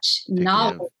much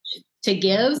knowledge to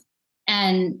give.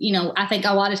 And, I think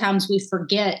a lot of times we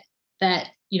forget that,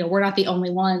 we're not the only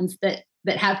ones that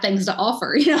have things to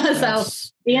offer, so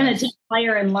being a team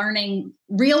player and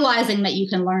realizing that you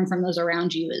can learn from those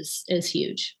around you is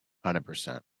huge.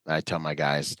 100%. I tell my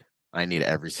guys, I need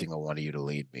every single one of you to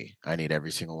lead me. I need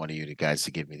every single one of you guys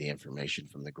to give me the information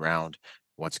from the ground,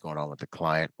 what's going on with the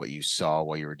client, what you saw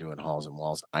while you were doing halls and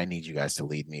walls. I need you guys to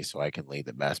lead me so I can lead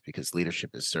the best, because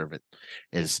leadership is servant,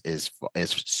 like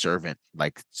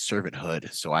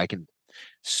servanthood. So I can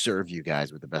serve you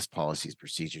guys with the best policies,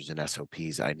 procedures, and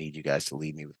SOPs. I need you guys to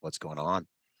lead me with what's going on.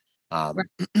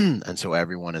 And so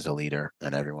everyone is a leader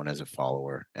and everyone is a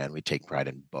follower, and we take pride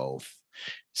in both.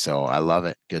 So I love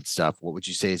it. Good stuff. What would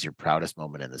you say is your proudest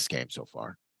moment in this game so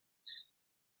far?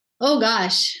 Oh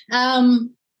gosh.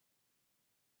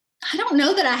 I don't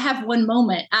know that I have one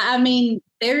moment.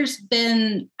 There's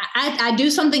been, I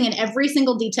do something in every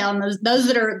single detail, and those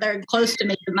that are close to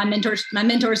me, my mentors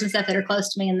and stuff that are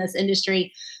close to me in this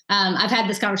industry, I've had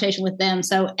this conversation with them.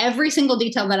 So every single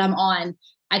detail that I'm on,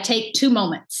 I take 2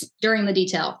 moments during the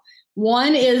detail.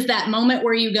 One is that moment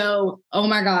where you go, oh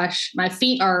my gosh, my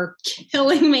feet are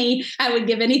killing me. I would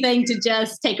give anything to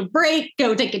just take a break,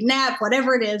 go take a nap,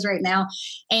 whatever it is right now.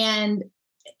 And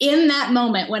in that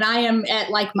moment, when I am at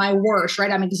like my worst,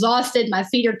 right, I'm exhausted, my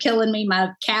feet are killing me,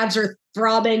 my calves are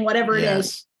throbbing, whatever it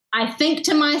is, I think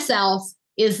to myself,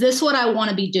 is this what I want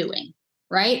to be doing?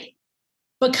 Right?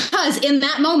 Because in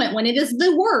that moment, when it is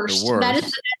the worst, that is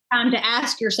the time to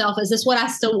ask yourself, is this what I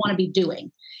still want to be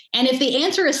doing? And if the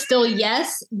answer is still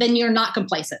yes, then you're not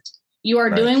complacent. You are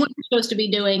doing what you're supposed to be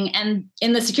doing. And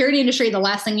in the security industry, the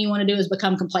last thing you want to do is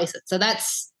become complacent. So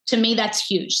to me, that's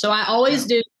huge. So I always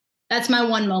do. That's my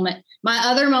one moment. My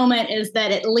other moment is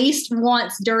that at least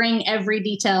once during every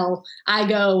detail, I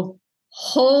go,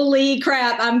 holy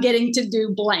crap, I'm getting to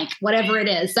do blank, whatever it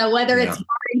is. So whether it's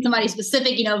somebody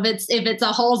specific, if it's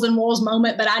a halls and walls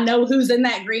moment, but I know who's in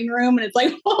that green room and it's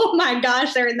like, oh my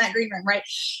gosh, they're in that green room, right?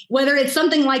 Whether it's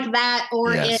something like that,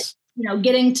 or it's,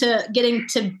 getting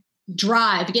to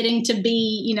drive, getting to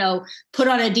be, put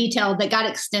on a detail that got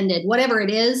extended, whatever it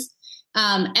is.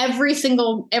 Every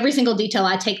single detail,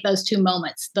 I take those 2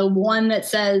 moments. The one that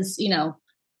says,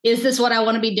 is this what I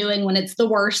want to be doing when it's the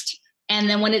worst? And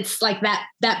then when it's like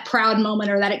that proud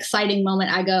moment or that exciting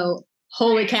moment, I go,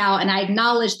 holy cow. And I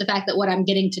acknowledge the fact that what I'm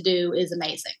getting to do is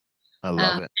amazing. I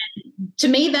love it. To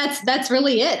me, that's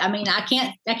really it. I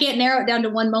can't narrow it down to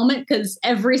one moment, because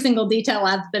every single detail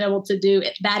I've been able to do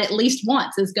that at least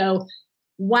once is go,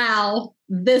 wow,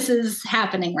 this is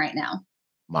happening right now.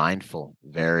 Mindful,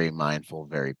 very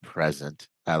present.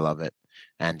 I love it.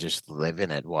 And just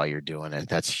living it while you're doing it.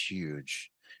 That's huge.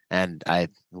 And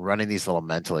running these little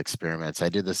mental experiments. I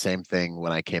did the same thing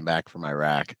when I came back from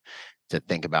Iraq, to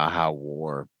think about how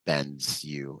war bends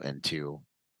you into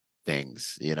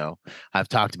things. I've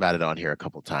talked about it on here a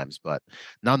couple times, but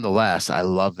nonetheless, I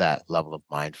love that level of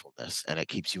mindfulness, and it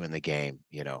keeps you in the game.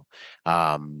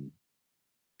 um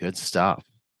Good stuff.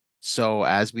 So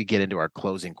as we get into our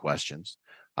closing questions,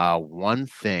 one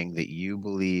thing that you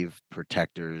believe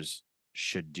protectors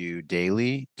should do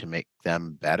daily to make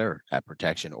them better at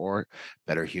protection or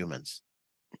better humans?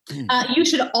 You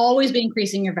should always be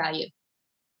increasing your value.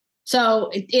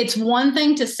 So it's one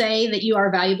thing to say that you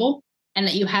are valuable and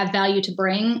that you have value to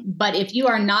bring, but if you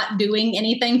are not doing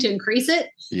anything to increase it,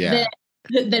 Yeah.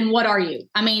 then what are you?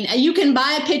 I mean, you can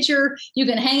buy a picture, you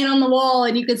can hang it on the wall,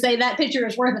 and you can say that picture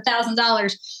is worth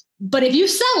 $1,000. But if you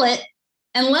sell it,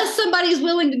 unless somebody's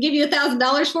willing to give you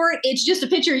 $1,000 for it, it's just a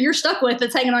picture you're stuck with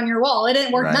that's hanging on your wall. It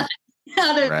ain't worth nothing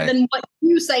other than what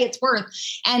you say it's worth.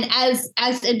 And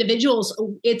as individuals,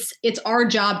 it's our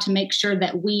job to make sure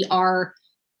that we are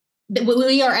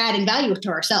adding value to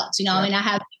ourselves. I mean, I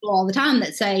have people all the time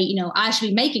that say, I should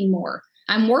be making more.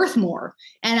 I'm worth more.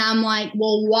 And I'm like,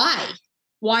 well, why?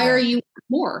 Why are you worth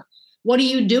more? What are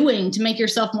you doing to make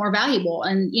yourself more valuable?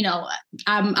 And,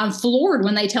 I'm floored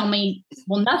when they tell me,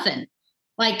 well, nothing.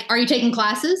 Like, are you taking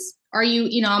classes? Are you,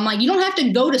 I'm like, you don't have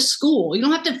to go to school. You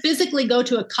don't have to physically go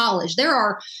to a college. There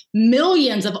are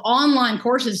millions of online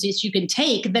courses that you can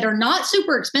take that are not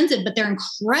super expensive, but they're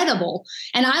incredible.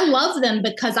 And I love them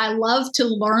because I love to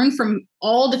learn from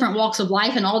all different walks of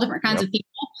life and all different kinds of people.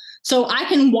 So I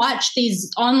can watch these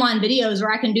online videos,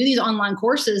 or I can do these online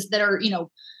courses that are,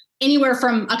 anywhere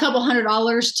from a couple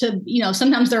 $100 to,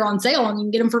 sometimes they're on sale and you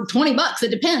can get them for $20. It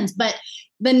depends. But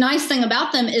the nice thing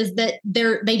about them is that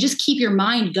they just keep your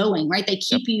mind going, right? They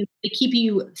keep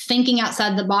you thinking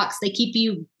outside the box. They keep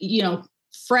you,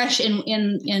 fresh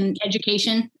in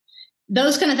education.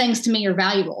 Those kind of things to me are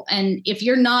valuable. And if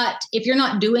you're not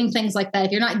doing things like that,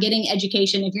 if you're not getting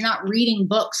education, if you're not reading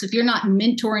books, if you're not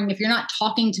mentoring, if you're not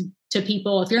talking to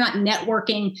people, if you're not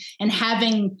networking and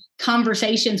having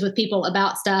conversations with people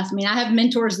about stuff. I mean, I have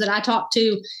mentors that I talk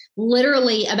to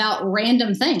literally about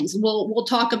random things. We'll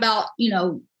talk about,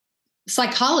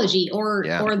 psychology or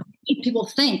people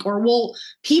think, or we'll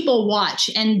people watch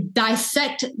and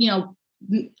dissect,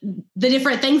 the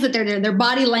different things that they're doing, their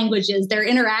body languages, their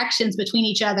interactions between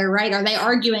each other, right? Are they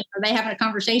arguing? Are they having a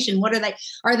conversation?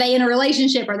 Are they in a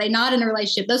relationship? Are they not in a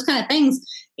relationship? Those kind of things.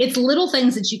 It's little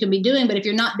things that you can be doing, but if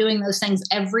you're not doing those things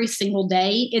every single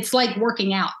day, it's like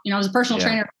working out. I was a personal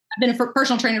trainer. I've been a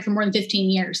personal trainer for more than 15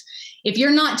 years. If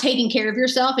you're not taking care of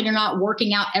yourself and you're not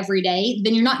working out every day,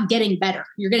 then you're not getting better.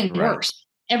 You're getting worse.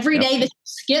 Every day that you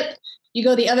skip, you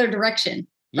go the other direction.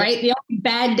 Right. The only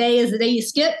bad day is the day you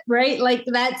skip. Right. Like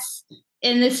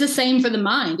and it's the same for the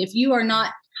mind. If you are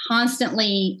not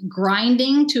constantly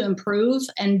grinding to improve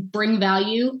and bring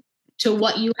value to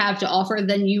what you have to offer,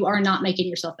 then you are not making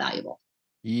yourself valuable.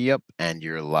 Yep. And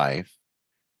your life,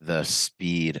 the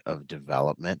speed of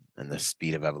development and the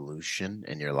speed of evolution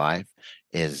in your life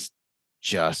is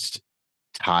just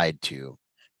tied to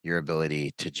your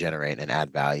ability to generate and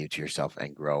add value to yourself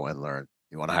and grow and learn.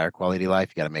 You want a higher quality life,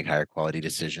 you got to make higher quality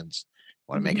decisions.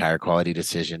 You want to make higher quality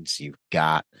decisions, you've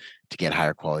got to get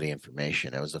higher quality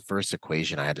information. It was the first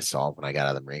equation I had to solve when I got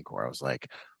out of the Marine Corps. I was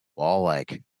like, well,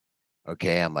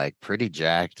 okay, I'm like pretty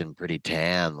jacked and pretty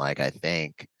tan, I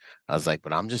think. I was like,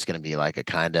 but I'm just going to be like a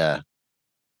kind of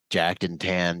jacked and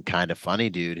tan, kind of funny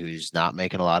dude who's not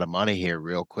making a lot of money here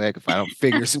real quick. If I don't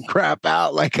figure some crap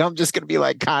out, I'm just going to be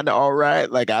kind of all right.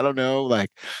 I don't know,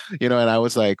 and I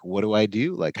was like, what do I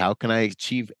do? How can I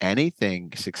achieve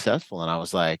anything successful? And I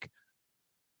was like,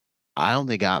 I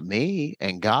only got me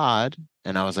and God.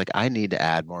 And I was like, I need to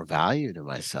add more value to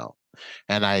myself.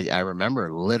 And I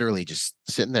remember literally just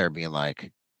sitting there being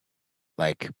like,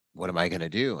 what am I going to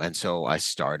do? And so I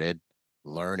started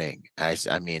learning. I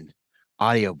mean,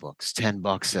 audiobooks,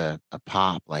 $10 a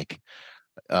pop,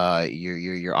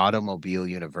 your automobile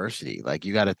university.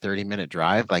 You got a 30-minute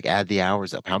drive, add the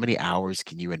hours up. How many hours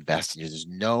can you invest in? There's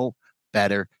no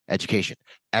better education.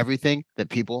 Everything that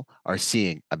people are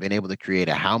seeing, I've been able to create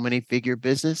a how many figure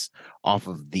business off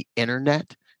of the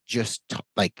internet, just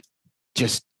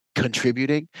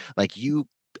contributing.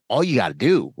 All you got to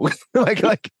do,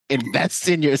 invest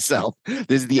in yourself.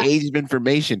 This is the age of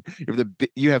information.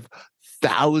 You have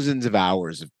thousands of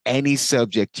hours of any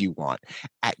subject you want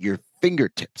at your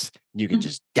fingertips. You can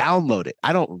just download it.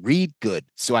 I don't read good,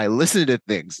 so I listen to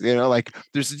things.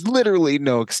 There's literally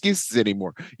no excuses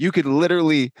anymore. You could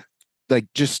literally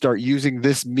just start using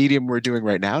this medium we're doing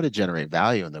right now to generate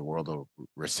value, and the world will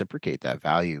reciprocate that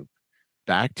value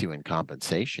back to you in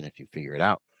compensation if you figure it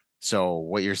out. So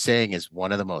what you're saying is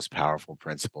one of the most powerful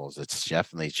principles. It's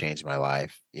definitely changed my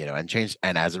life,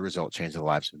 and as a result, changed the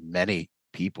lives of many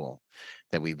people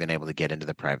that we've been able to get into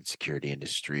the private security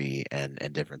industry and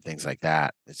different things like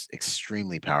that. It's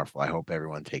extremely powerful. I hope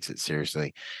everyone takes it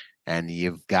seriously. And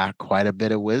you've got quite a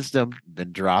bit of wisdom,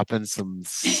 been dropping some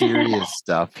serious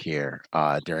stuff here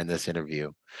during this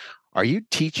interview. Are you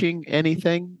teaching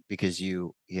anything? Because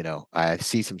I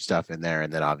see some stuff in there,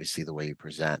 and then obviously the way you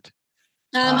present.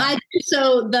 I do.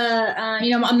 So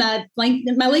on my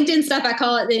LinkedIn stuff, I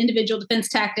call it the individual defense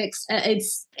tactics.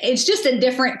 It's just a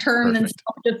different term than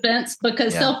self-defense,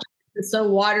 because self-defense is so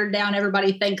watered down.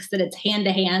 Everybody thinks that it's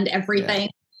hand-to-hand everything,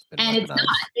 and it's not.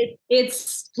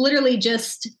 It's literally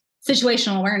just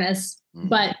situational awareness,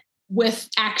 but with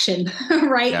action,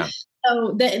 right? Yeah.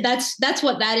 So that's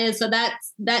what that is. So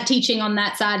that's that teaching on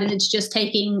that side, and it's just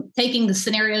taking the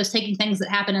scenarios, taking things that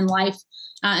happen in life,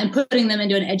 and putting them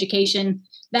into an education.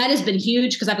 That has been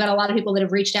huge, because I've got a lot of people that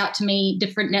have reached out to me,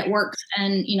 different networks,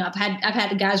 and I've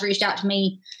had guys reached out to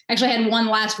me. Actually, I had one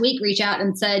last week reach out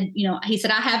and said, he said,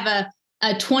 I have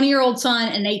a 20-year-old son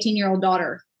and an 18-year-old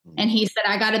daughter, and he said,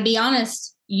 I got to be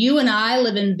honest, you and I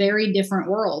live in very different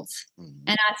worlds. And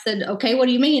I said, okay, what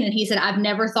do you mean? And he said, I've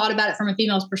never thought about it from a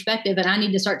female's perspective, and I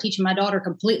need to start teaching my daughter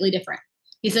completely different.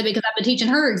 He said, because I've been teaching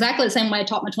her exactly the same way I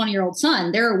taught my 20-year-old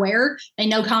son. They're aware, they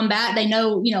know combat, they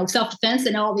know, self-defense,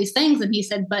 they know all these things. And he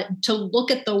said, but to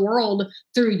look at the world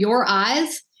through your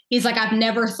eyes, he's like, I've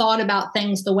never thought about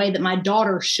things the way that my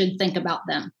daughter should think about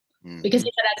them. Because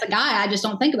he said, as a guy, I just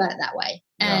don't think about it that way.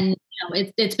 Yeah. And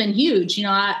it's been huge.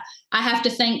 I have to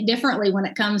think differently when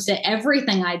it comes to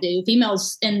everything I do.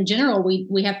 Females in general,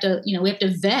 we have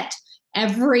to vet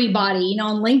everybody.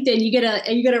 On LinkedIn, you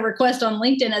get a request on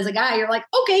LinkedIn as a guy, you're like,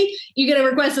 okay. You get a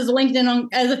request as a LinkedIn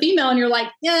as a female, and you're like,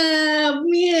 yeah,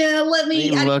 let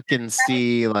me look and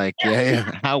see, like,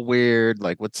 how weird,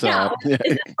 like, what's up? Is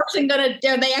this person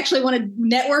do they actually want to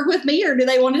network with me, or do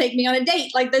they want to take me on a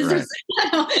date? Like, this is,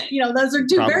 those are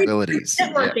two very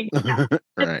networking.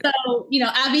 Right. So,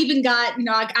 I've even got,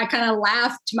 I kind of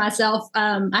laughed to myself.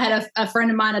 I had a friend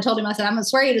of mine, I told him, I said, I'm going to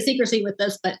swear you to secrecy with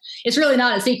this, but it's really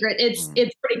not a secret. It's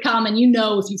pretty common,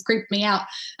 if you've creeped me out.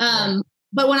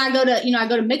 But when I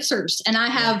go to mixers, and I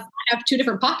have two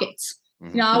different pockets.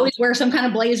 I always wear some kind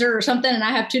of blazer or something, and I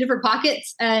have two different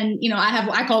pockets, and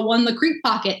I call one the creep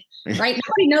pocket. Right?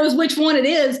 Nobody knows which one it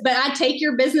is, but I take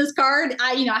your business card.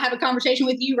 I have a conversation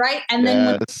with you, right? And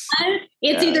then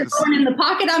it's either going in the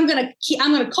pocket I'm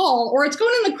gonna call, or it's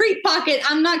going in the creep pocket.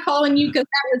 I'm not calling you, because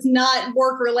that was not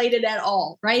work related at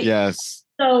all, right? Yes.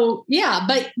 So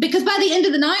but because by the end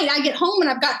of the night, I get home and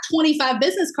I've got 25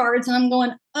 business cards, and I'm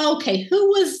going, okay, who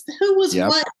was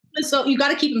what? So you got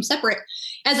to keep them separate.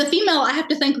 As a female, I have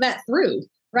to think that through,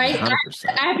 right? I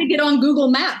have to get on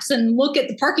Google Maps and look at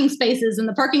the parking spaces and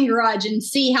the parking garage and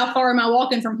see how far am I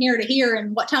walking from here to here,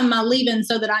 and what time am I leaving,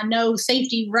 so that I know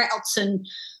safety routes and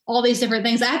all these different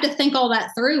things. I have to think all that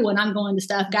through when I'm going to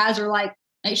stuff. Guys are like,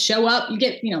 they show up, you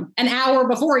get, an hour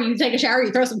before you take a shower,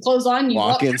 you throw some clothes on, you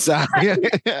walk inside.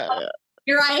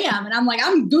 Here I am. And I'm like,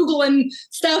 I'm Googling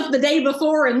stuff the day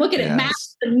before and looking at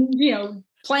maps and,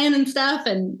 planning stuff.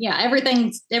 And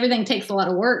everything takes a lot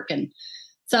of work. And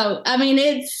so, I mean,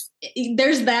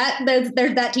 there's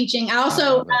that teaching. I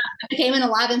also became an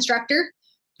Alive instructor.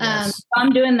 Yes.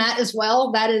 I'm doing that as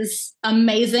well. That is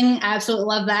amazing. I absolutely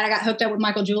love that. I got hooked up with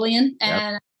Michael Julian,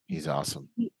 and he's awesome.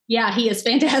 Yeah, he is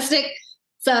fantastic.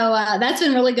 So that's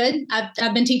been really good.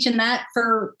 I've been teaching that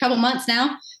for a couple months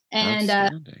now, and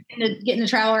getting to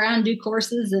travel around and do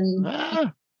courses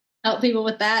and help people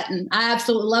with that. And I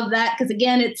absolutely love that, because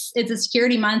again, it's a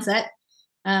security mindset.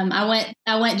 I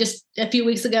went just a few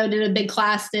weeks ago, did a big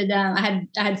class. I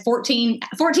had 14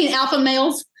 alpha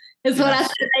males. Is what I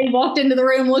said. They walked into the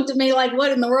room, looked at me like,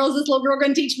 what in the world is this little girl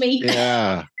going to teach me?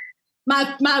 Yeah.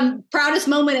 My proudest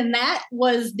moment in that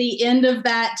was the end of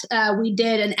that. We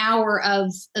did an hour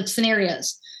of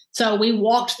scenarios. So we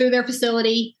walked through their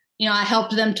facility. I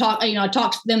helped them talk, I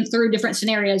talked them through different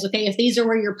scenarios. Okay, if these are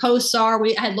where your posts are,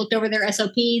 I had looked over their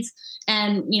SOPs,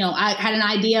 and, I had an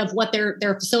idea of what their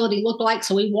facility looked like.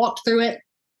 So we walked through it.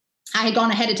 I had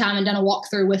gone ahead of time and done a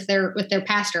walkthrough with their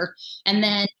pastor. And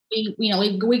then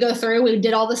we go through, we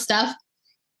did all this stuff,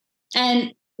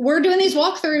 and we're doing these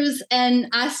walkthroughs, and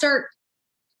I start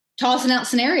tossing out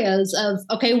scenarios of,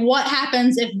 okay, what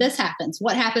happens if this happens?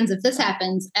 What happens if this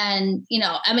happens? And,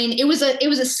 I mean, it was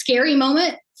a scary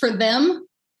moment for them.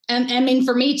 And I mean,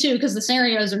 for me too, because the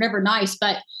scenarios are never nice,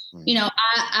 but,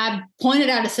 I pointed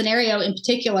out a scenario in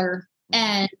particular,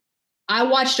 and I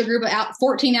watched a group of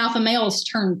 14 alpha males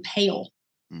turn pale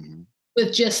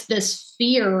with just this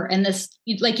fear and this,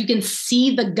 like, you can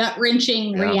see the gut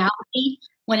wrenching reality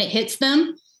when it hits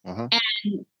them.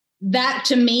 And that,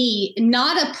 to me,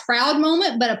 not a proud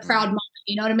moment, but a proud moment,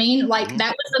 You know what I mean? Like Mhm.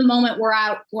 that was the moment where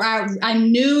I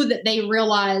knew that they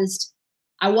realized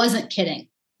I wasn't kidding.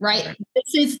 Right.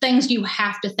 This is things you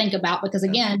have to think about because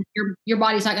again, your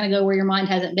body's not going to go where your mind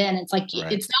hasn't been. It's like,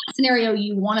 Right. it's not a scenario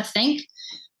you want to think,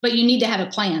 but you need to have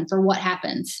a plan for what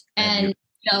happens. And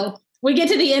we get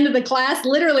to the end of the class,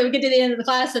 literally we get to the end of the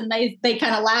class and they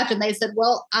kind of laughed and they said,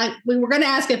 well, we were going to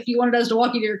ask if you wanted us to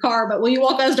walk you to your car, but will you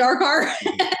walk us to our car?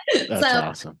 That's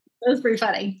awesome. It was pretty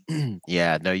funny.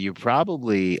 Yeah, no, you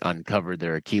probably uncovered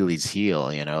their Achilles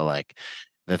heel, like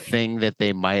the thing that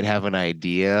they might have an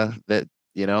idea that,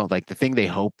 like the thing they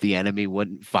hope the enemy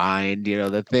wouldn't find,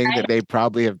 the thing that they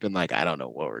probably have been like, I don't know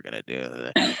what we're gonna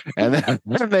do. And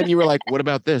then you were like, what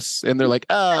about this? And they're like,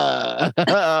 well,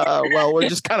 we're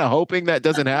just kind of hoping that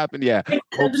doesn't happen. Yeah,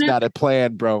 hope's not a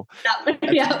plan, bro.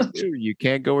 Yeah. You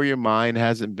can't go where your mind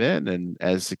hasn't been. And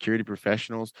as security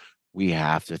professionals, we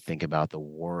have to think about the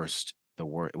worst.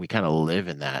 We kind of live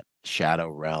in that shadow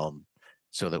realm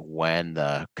so that when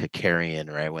the Kikarian,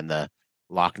 right, when the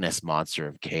Loch Ness monster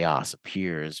of chaos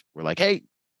appears, we're like, hey,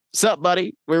 sup,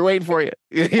 buddy? We're waiting for you.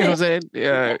 You know what I'm saying?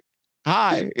 Yeah.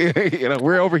 Hi.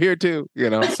 We're over here too,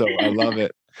 so I love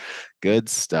it. Good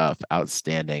stuff.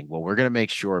 Outstanding. Well, we're going to make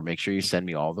sure you send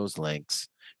me all those links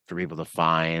for people to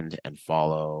find and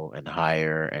follow and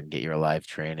hire and get your live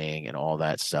training and all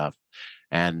that stuff.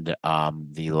 And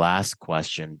the last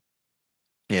question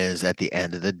is, at the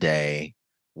end of the day,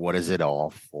 what is it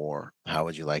all for? How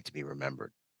would you like to be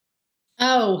remembered?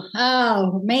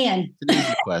 Oh man. It's an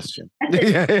easy question.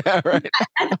 Yeah, right.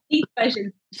 That's a deep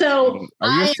question. So are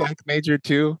you a psych major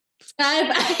too?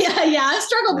 I've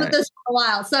struggled with this for a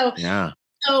while. So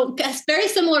it's very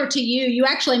similar to you. You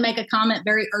actually make a comment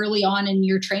very early on in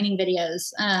your training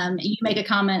videos. You make a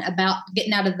comment about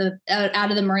getting out of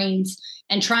the Marines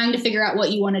and trying to figure out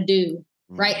what you want to do.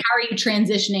 Right? How are you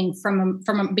transitioning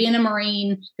from being a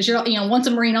Marine? Because you're, once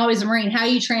a Marine, always a Marine. How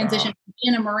you transition from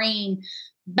being a Marine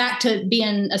back to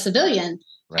being a civilian?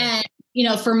 Right.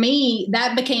 And for me,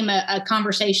 that became a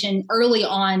conversation early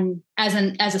on as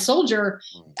a soldier.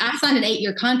 I signed an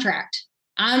 8-year contract.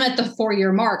 I'm at the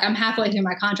 4-year mark. I'm halfway through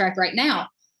my contract right now.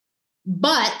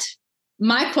 But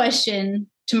my question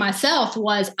to myself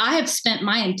was, I have spent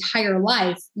my entire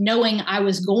life knowing I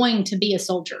was going to be a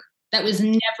soldier. That was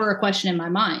never a question in my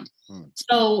mind.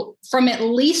 So from at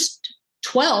least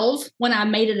 12, when I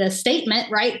made it a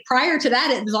statement, right? Prior to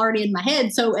that, it was already in my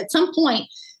head. So at some point,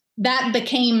 that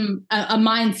became a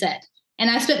mindset. And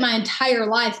I spent my entire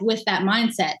life with that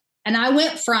mindset. And I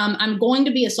went from, I'm going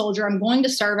to be a soldier, I'm going to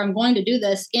serve, I'm going to do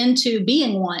this, into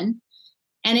being one.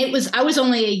 And I was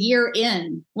only a year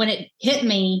in when it hit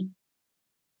me.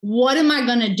 What am I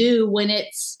going to do when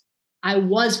I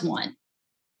was one?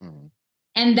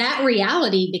 And that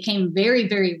reality became very,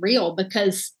 very real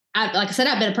because like I said,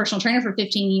 I've been a personal trainer for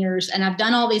 15 years and I've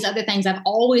done all these other things. I've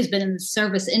always been in the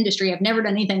service industry. I've never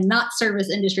done anything not service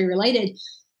industry related,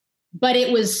 but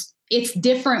it's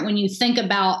different when you think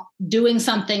about doing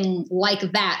something like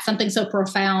that, something so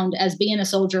profound as being a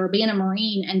soldier or being a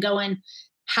Marine and going,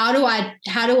 how do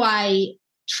I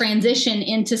transition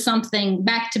into something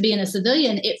back to being a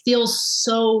civilian? It feels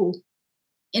so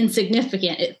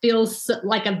insignificant. It feels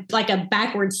like a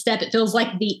backward step. It feels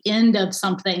like the end of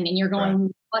something. And you're going,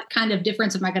 what kind of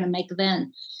difference am I going to make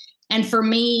then? And for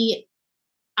me,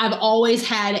 I've always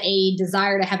had a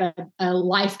desire to have a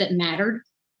life that mattered.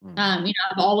 I've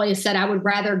always said I would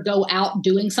rather go out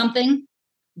doing something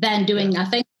than doing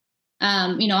nothing.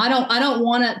 I don't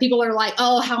want to, people are like,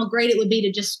 oh, how great it would be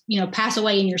to just, pass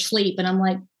away in your sleep. And I'm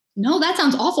like, no, that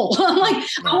sounds awful. I'm like,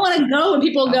 I want to go, and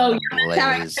people go, that's how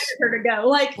I expected her to go.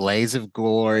 Like blaze of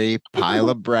glory, pile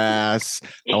of brass.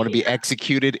 I want to be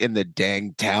executed in the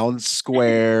dang town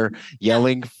square,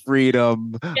 yelling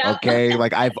freedom. Okay,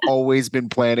 like I've always been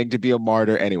planning to be a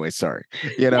martyr. Anyway, sorry.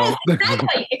 Yes,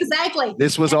 exactly.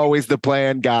 This was always the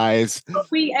plan, guys.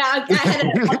 I had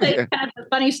I'll tell you kind of a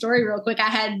funny story real quick. I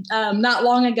had not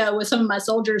long ago with some of my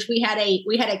soldiers. We had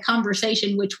a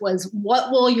conversation, which was,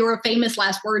 what will your famous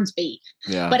last words be?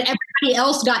 But everybody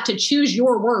else got to choose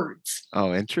your words.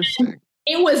 Oh, interesting. And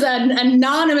it was an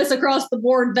anonymous across the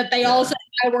board that they all said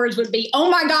my words would be, oh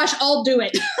my gosh, I'll do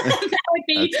it. That would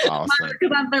be awesome.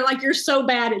 Because they're like, you're so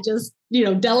bad at just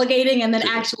delegating and then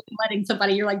actually letting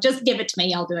somebody, you're like, just give it to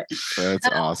me, I'll do it. That's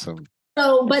awesome.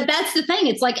 So, but that's the thing.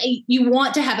 It's like you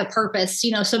want to have a purpose.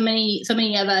 So many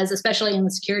of us, especially in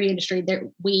the security industry, that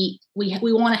we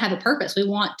want to have a purpose. We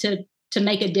want to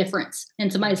make a difference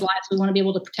in somebody's lives. We want to be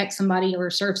able to protect somebody or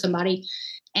serve somebody.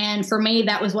 And for me,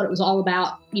 that was what it was all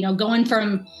about. Going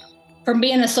from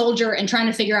being a soldier and trying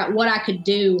to figure out what I could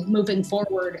do moving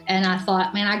forward. And I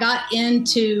thought, man, I got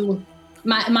into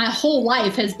my whole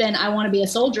life has been, I want to be a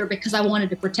soldier because I wanted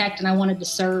to protect and I wanted to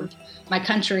serve my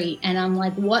country. And I'm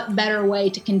like, what better way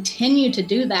to continue to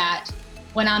do that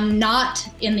when I'm not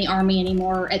in the Army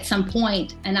anymore at some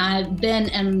point, and I've been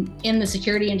in the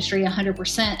security industry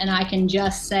 100%, and I can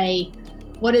just say,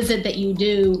 what is it that you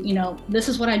do? You know, this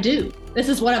is what I do. This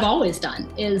is what I've always done,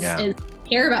 is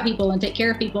care about people and take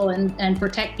care of people and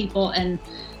protect people. And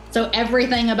so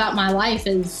everything about my life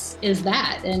is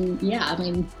that. And yeah, I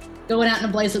mean, going out in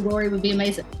a blaze of glory would be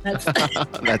amazing. That's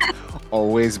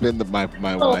always been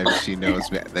my wife. She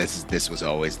knows me. This was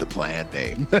always the plan,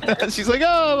 Dave. She's like,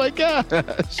 oh my God.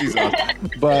 She's awesome.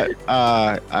 But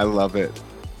I love it.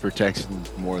 Protection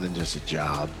more than just a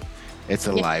job. It's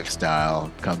a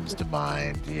lifestyle comes to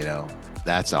mind, you know.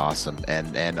 That's awesome.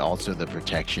 And also the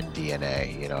protection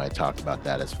DNA, you know, I talk about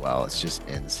that as well. It's just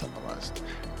in some of us,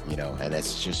 you know, and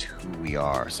it's just who we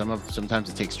are.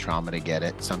 Sometimes it takes trauma to get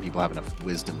it. Some people have enough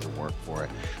wisdom to work for it,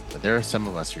 but there are some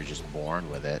of us who are just born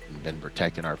with it and been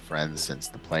protecting our friends since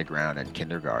the playground and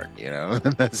kindergarten, you know.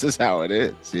 This is how it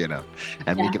is, you know.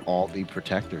 And we can all be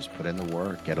protectors, put in the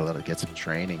work, get some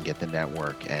training, get the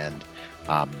network, and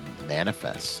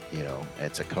manifest, you know.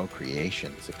 It's a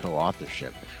co-creation, it's a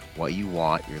co-authorship. What you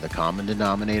want, you're the common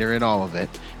denominator in all of it,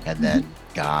 and then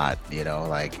God, you know,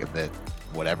 like the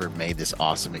whatever made this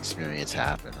awesome experience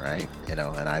happen, right? You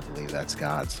know, and I believe that's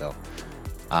God. So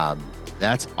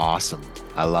that's awesome.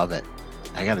 I love it.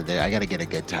 I gotta get a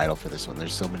good title for this one.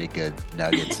 There's so many good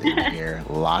nuggets in here.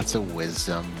 Lots of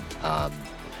wisdom.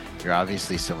 You're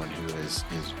obviously someone who is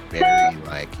very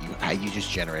like you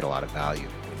just generate a lot of value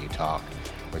when you talk,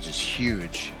 which is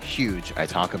huge. I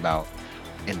talk about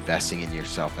investing in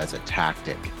yourself as a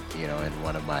tactic, you know, in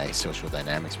one of my social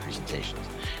dynamics presentations,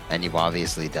 and you've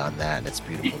obviously done that, and it's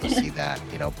beautiful to see that,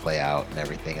 you know, play out and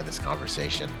everything in this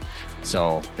conversation.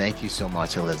 So thank you so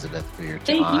much, Elizabeth, for your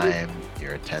time,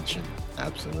 your attention.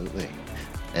 Absolutely,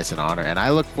 it's an honor, and I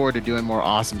look forward to doing more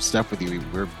awesome stuff with you.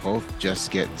 We're both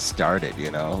just getting started, you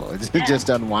know. It's just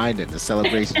unwinding. The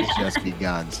celebration has just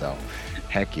begun. So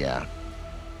heck yeah,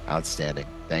 outstanding.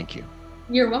 Thank you.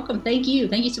 You're welcome. Thank you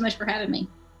so much for having me.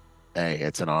 Hey,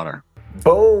 it's an honor.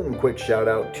 Boom! Quick shout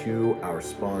out to our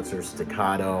sponsor,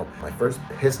 Staccato, my first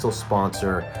pistol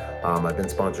sponsor. I've been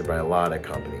sponsored by a lot of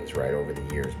companies, right, over the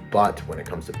years, but when it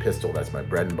comes to pistol, that's my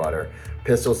bread and butter.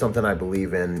 Pistol is something I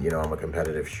believe in. You know, I'm a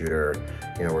competitive shooter.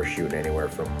 You know, we're shooting anywhere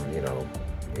from, you know,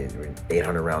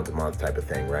 800 rounds a month type of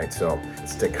thing, right? So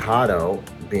Staccato,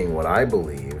 being what I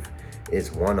believe, is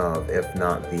one of, if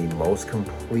not the most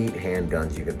complete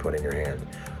handguns you can put in your hand.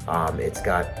 It's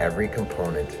got every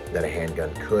component that a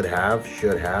handgun could have,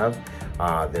 should have.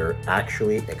 They're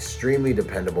actually extremely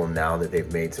dependable now that they've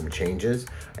made some changes,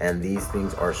 and these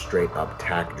things are straight up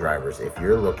tack drivers. If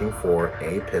you're looking for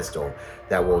a pistol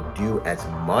that will do as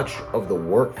much of the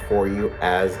work for you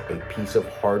as a piece of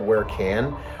hardware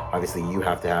can, obviously you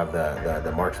have to have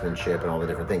the marksmanship and all the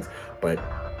different things, but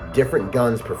different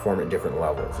guns perform at different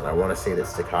levels. And I want to say that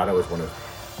Staccato is one of,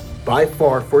 by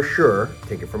far, for sure,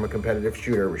 take it from a competitive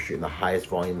shooter, we're shooting the highest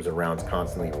volumes of rounds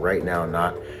constantly right now.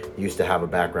 Not used to have a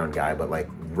background guy, but like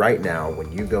right now, when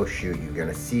you go shoot, you're going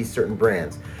to see certain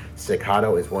brands.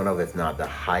 Staccato is one of, if not the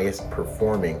highest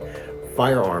performing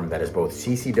firearm that is both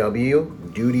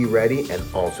CCW, duty ready, and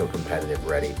also competitive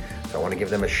ready. So I want to give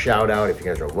them a shout out. If you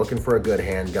guys are looking for a good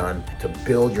handgun to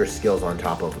build your skills on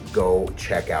top of, go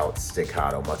check out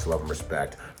Staccato. Much love and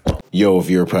respect. Yo, if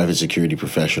you're a private security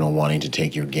professional wanting to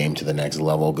take your game to the next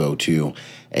level, go to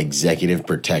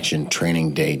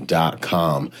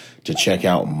executiveprotectiontrainingday.com to check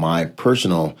out my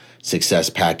personal success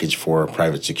package for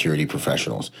private security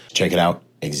professionals. Check it out,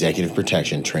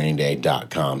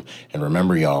 executiveprotectiontrainingday.com. And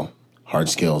remember, y'all, hard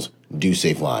skills do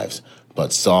save lives,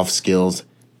 but soft skills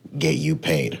get you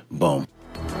paid. Boom.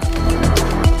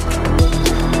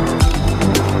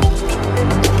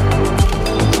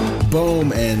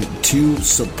 Boom. And to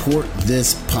support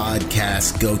this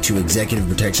podcast, go to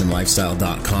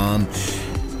executiveprotectionlifestyle.com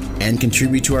and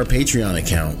contribute to our Patreon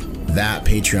account. That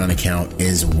Patreon account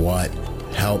is what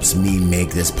helps me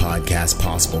make this podcast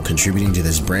possible, contributing to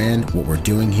this brand, what we're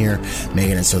doing here,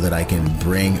 making it so that I can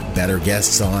bring better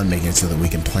guests on, making it so that we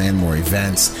can plan more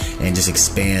events and just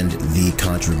expand the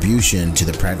contribution to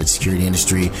the private security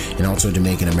industry, and also to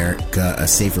making America a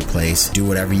safer place. Do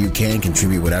whatever you can,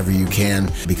 contribute whatever you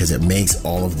can, because it makes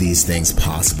all of these things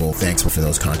possible. Thanks for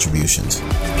those contributions.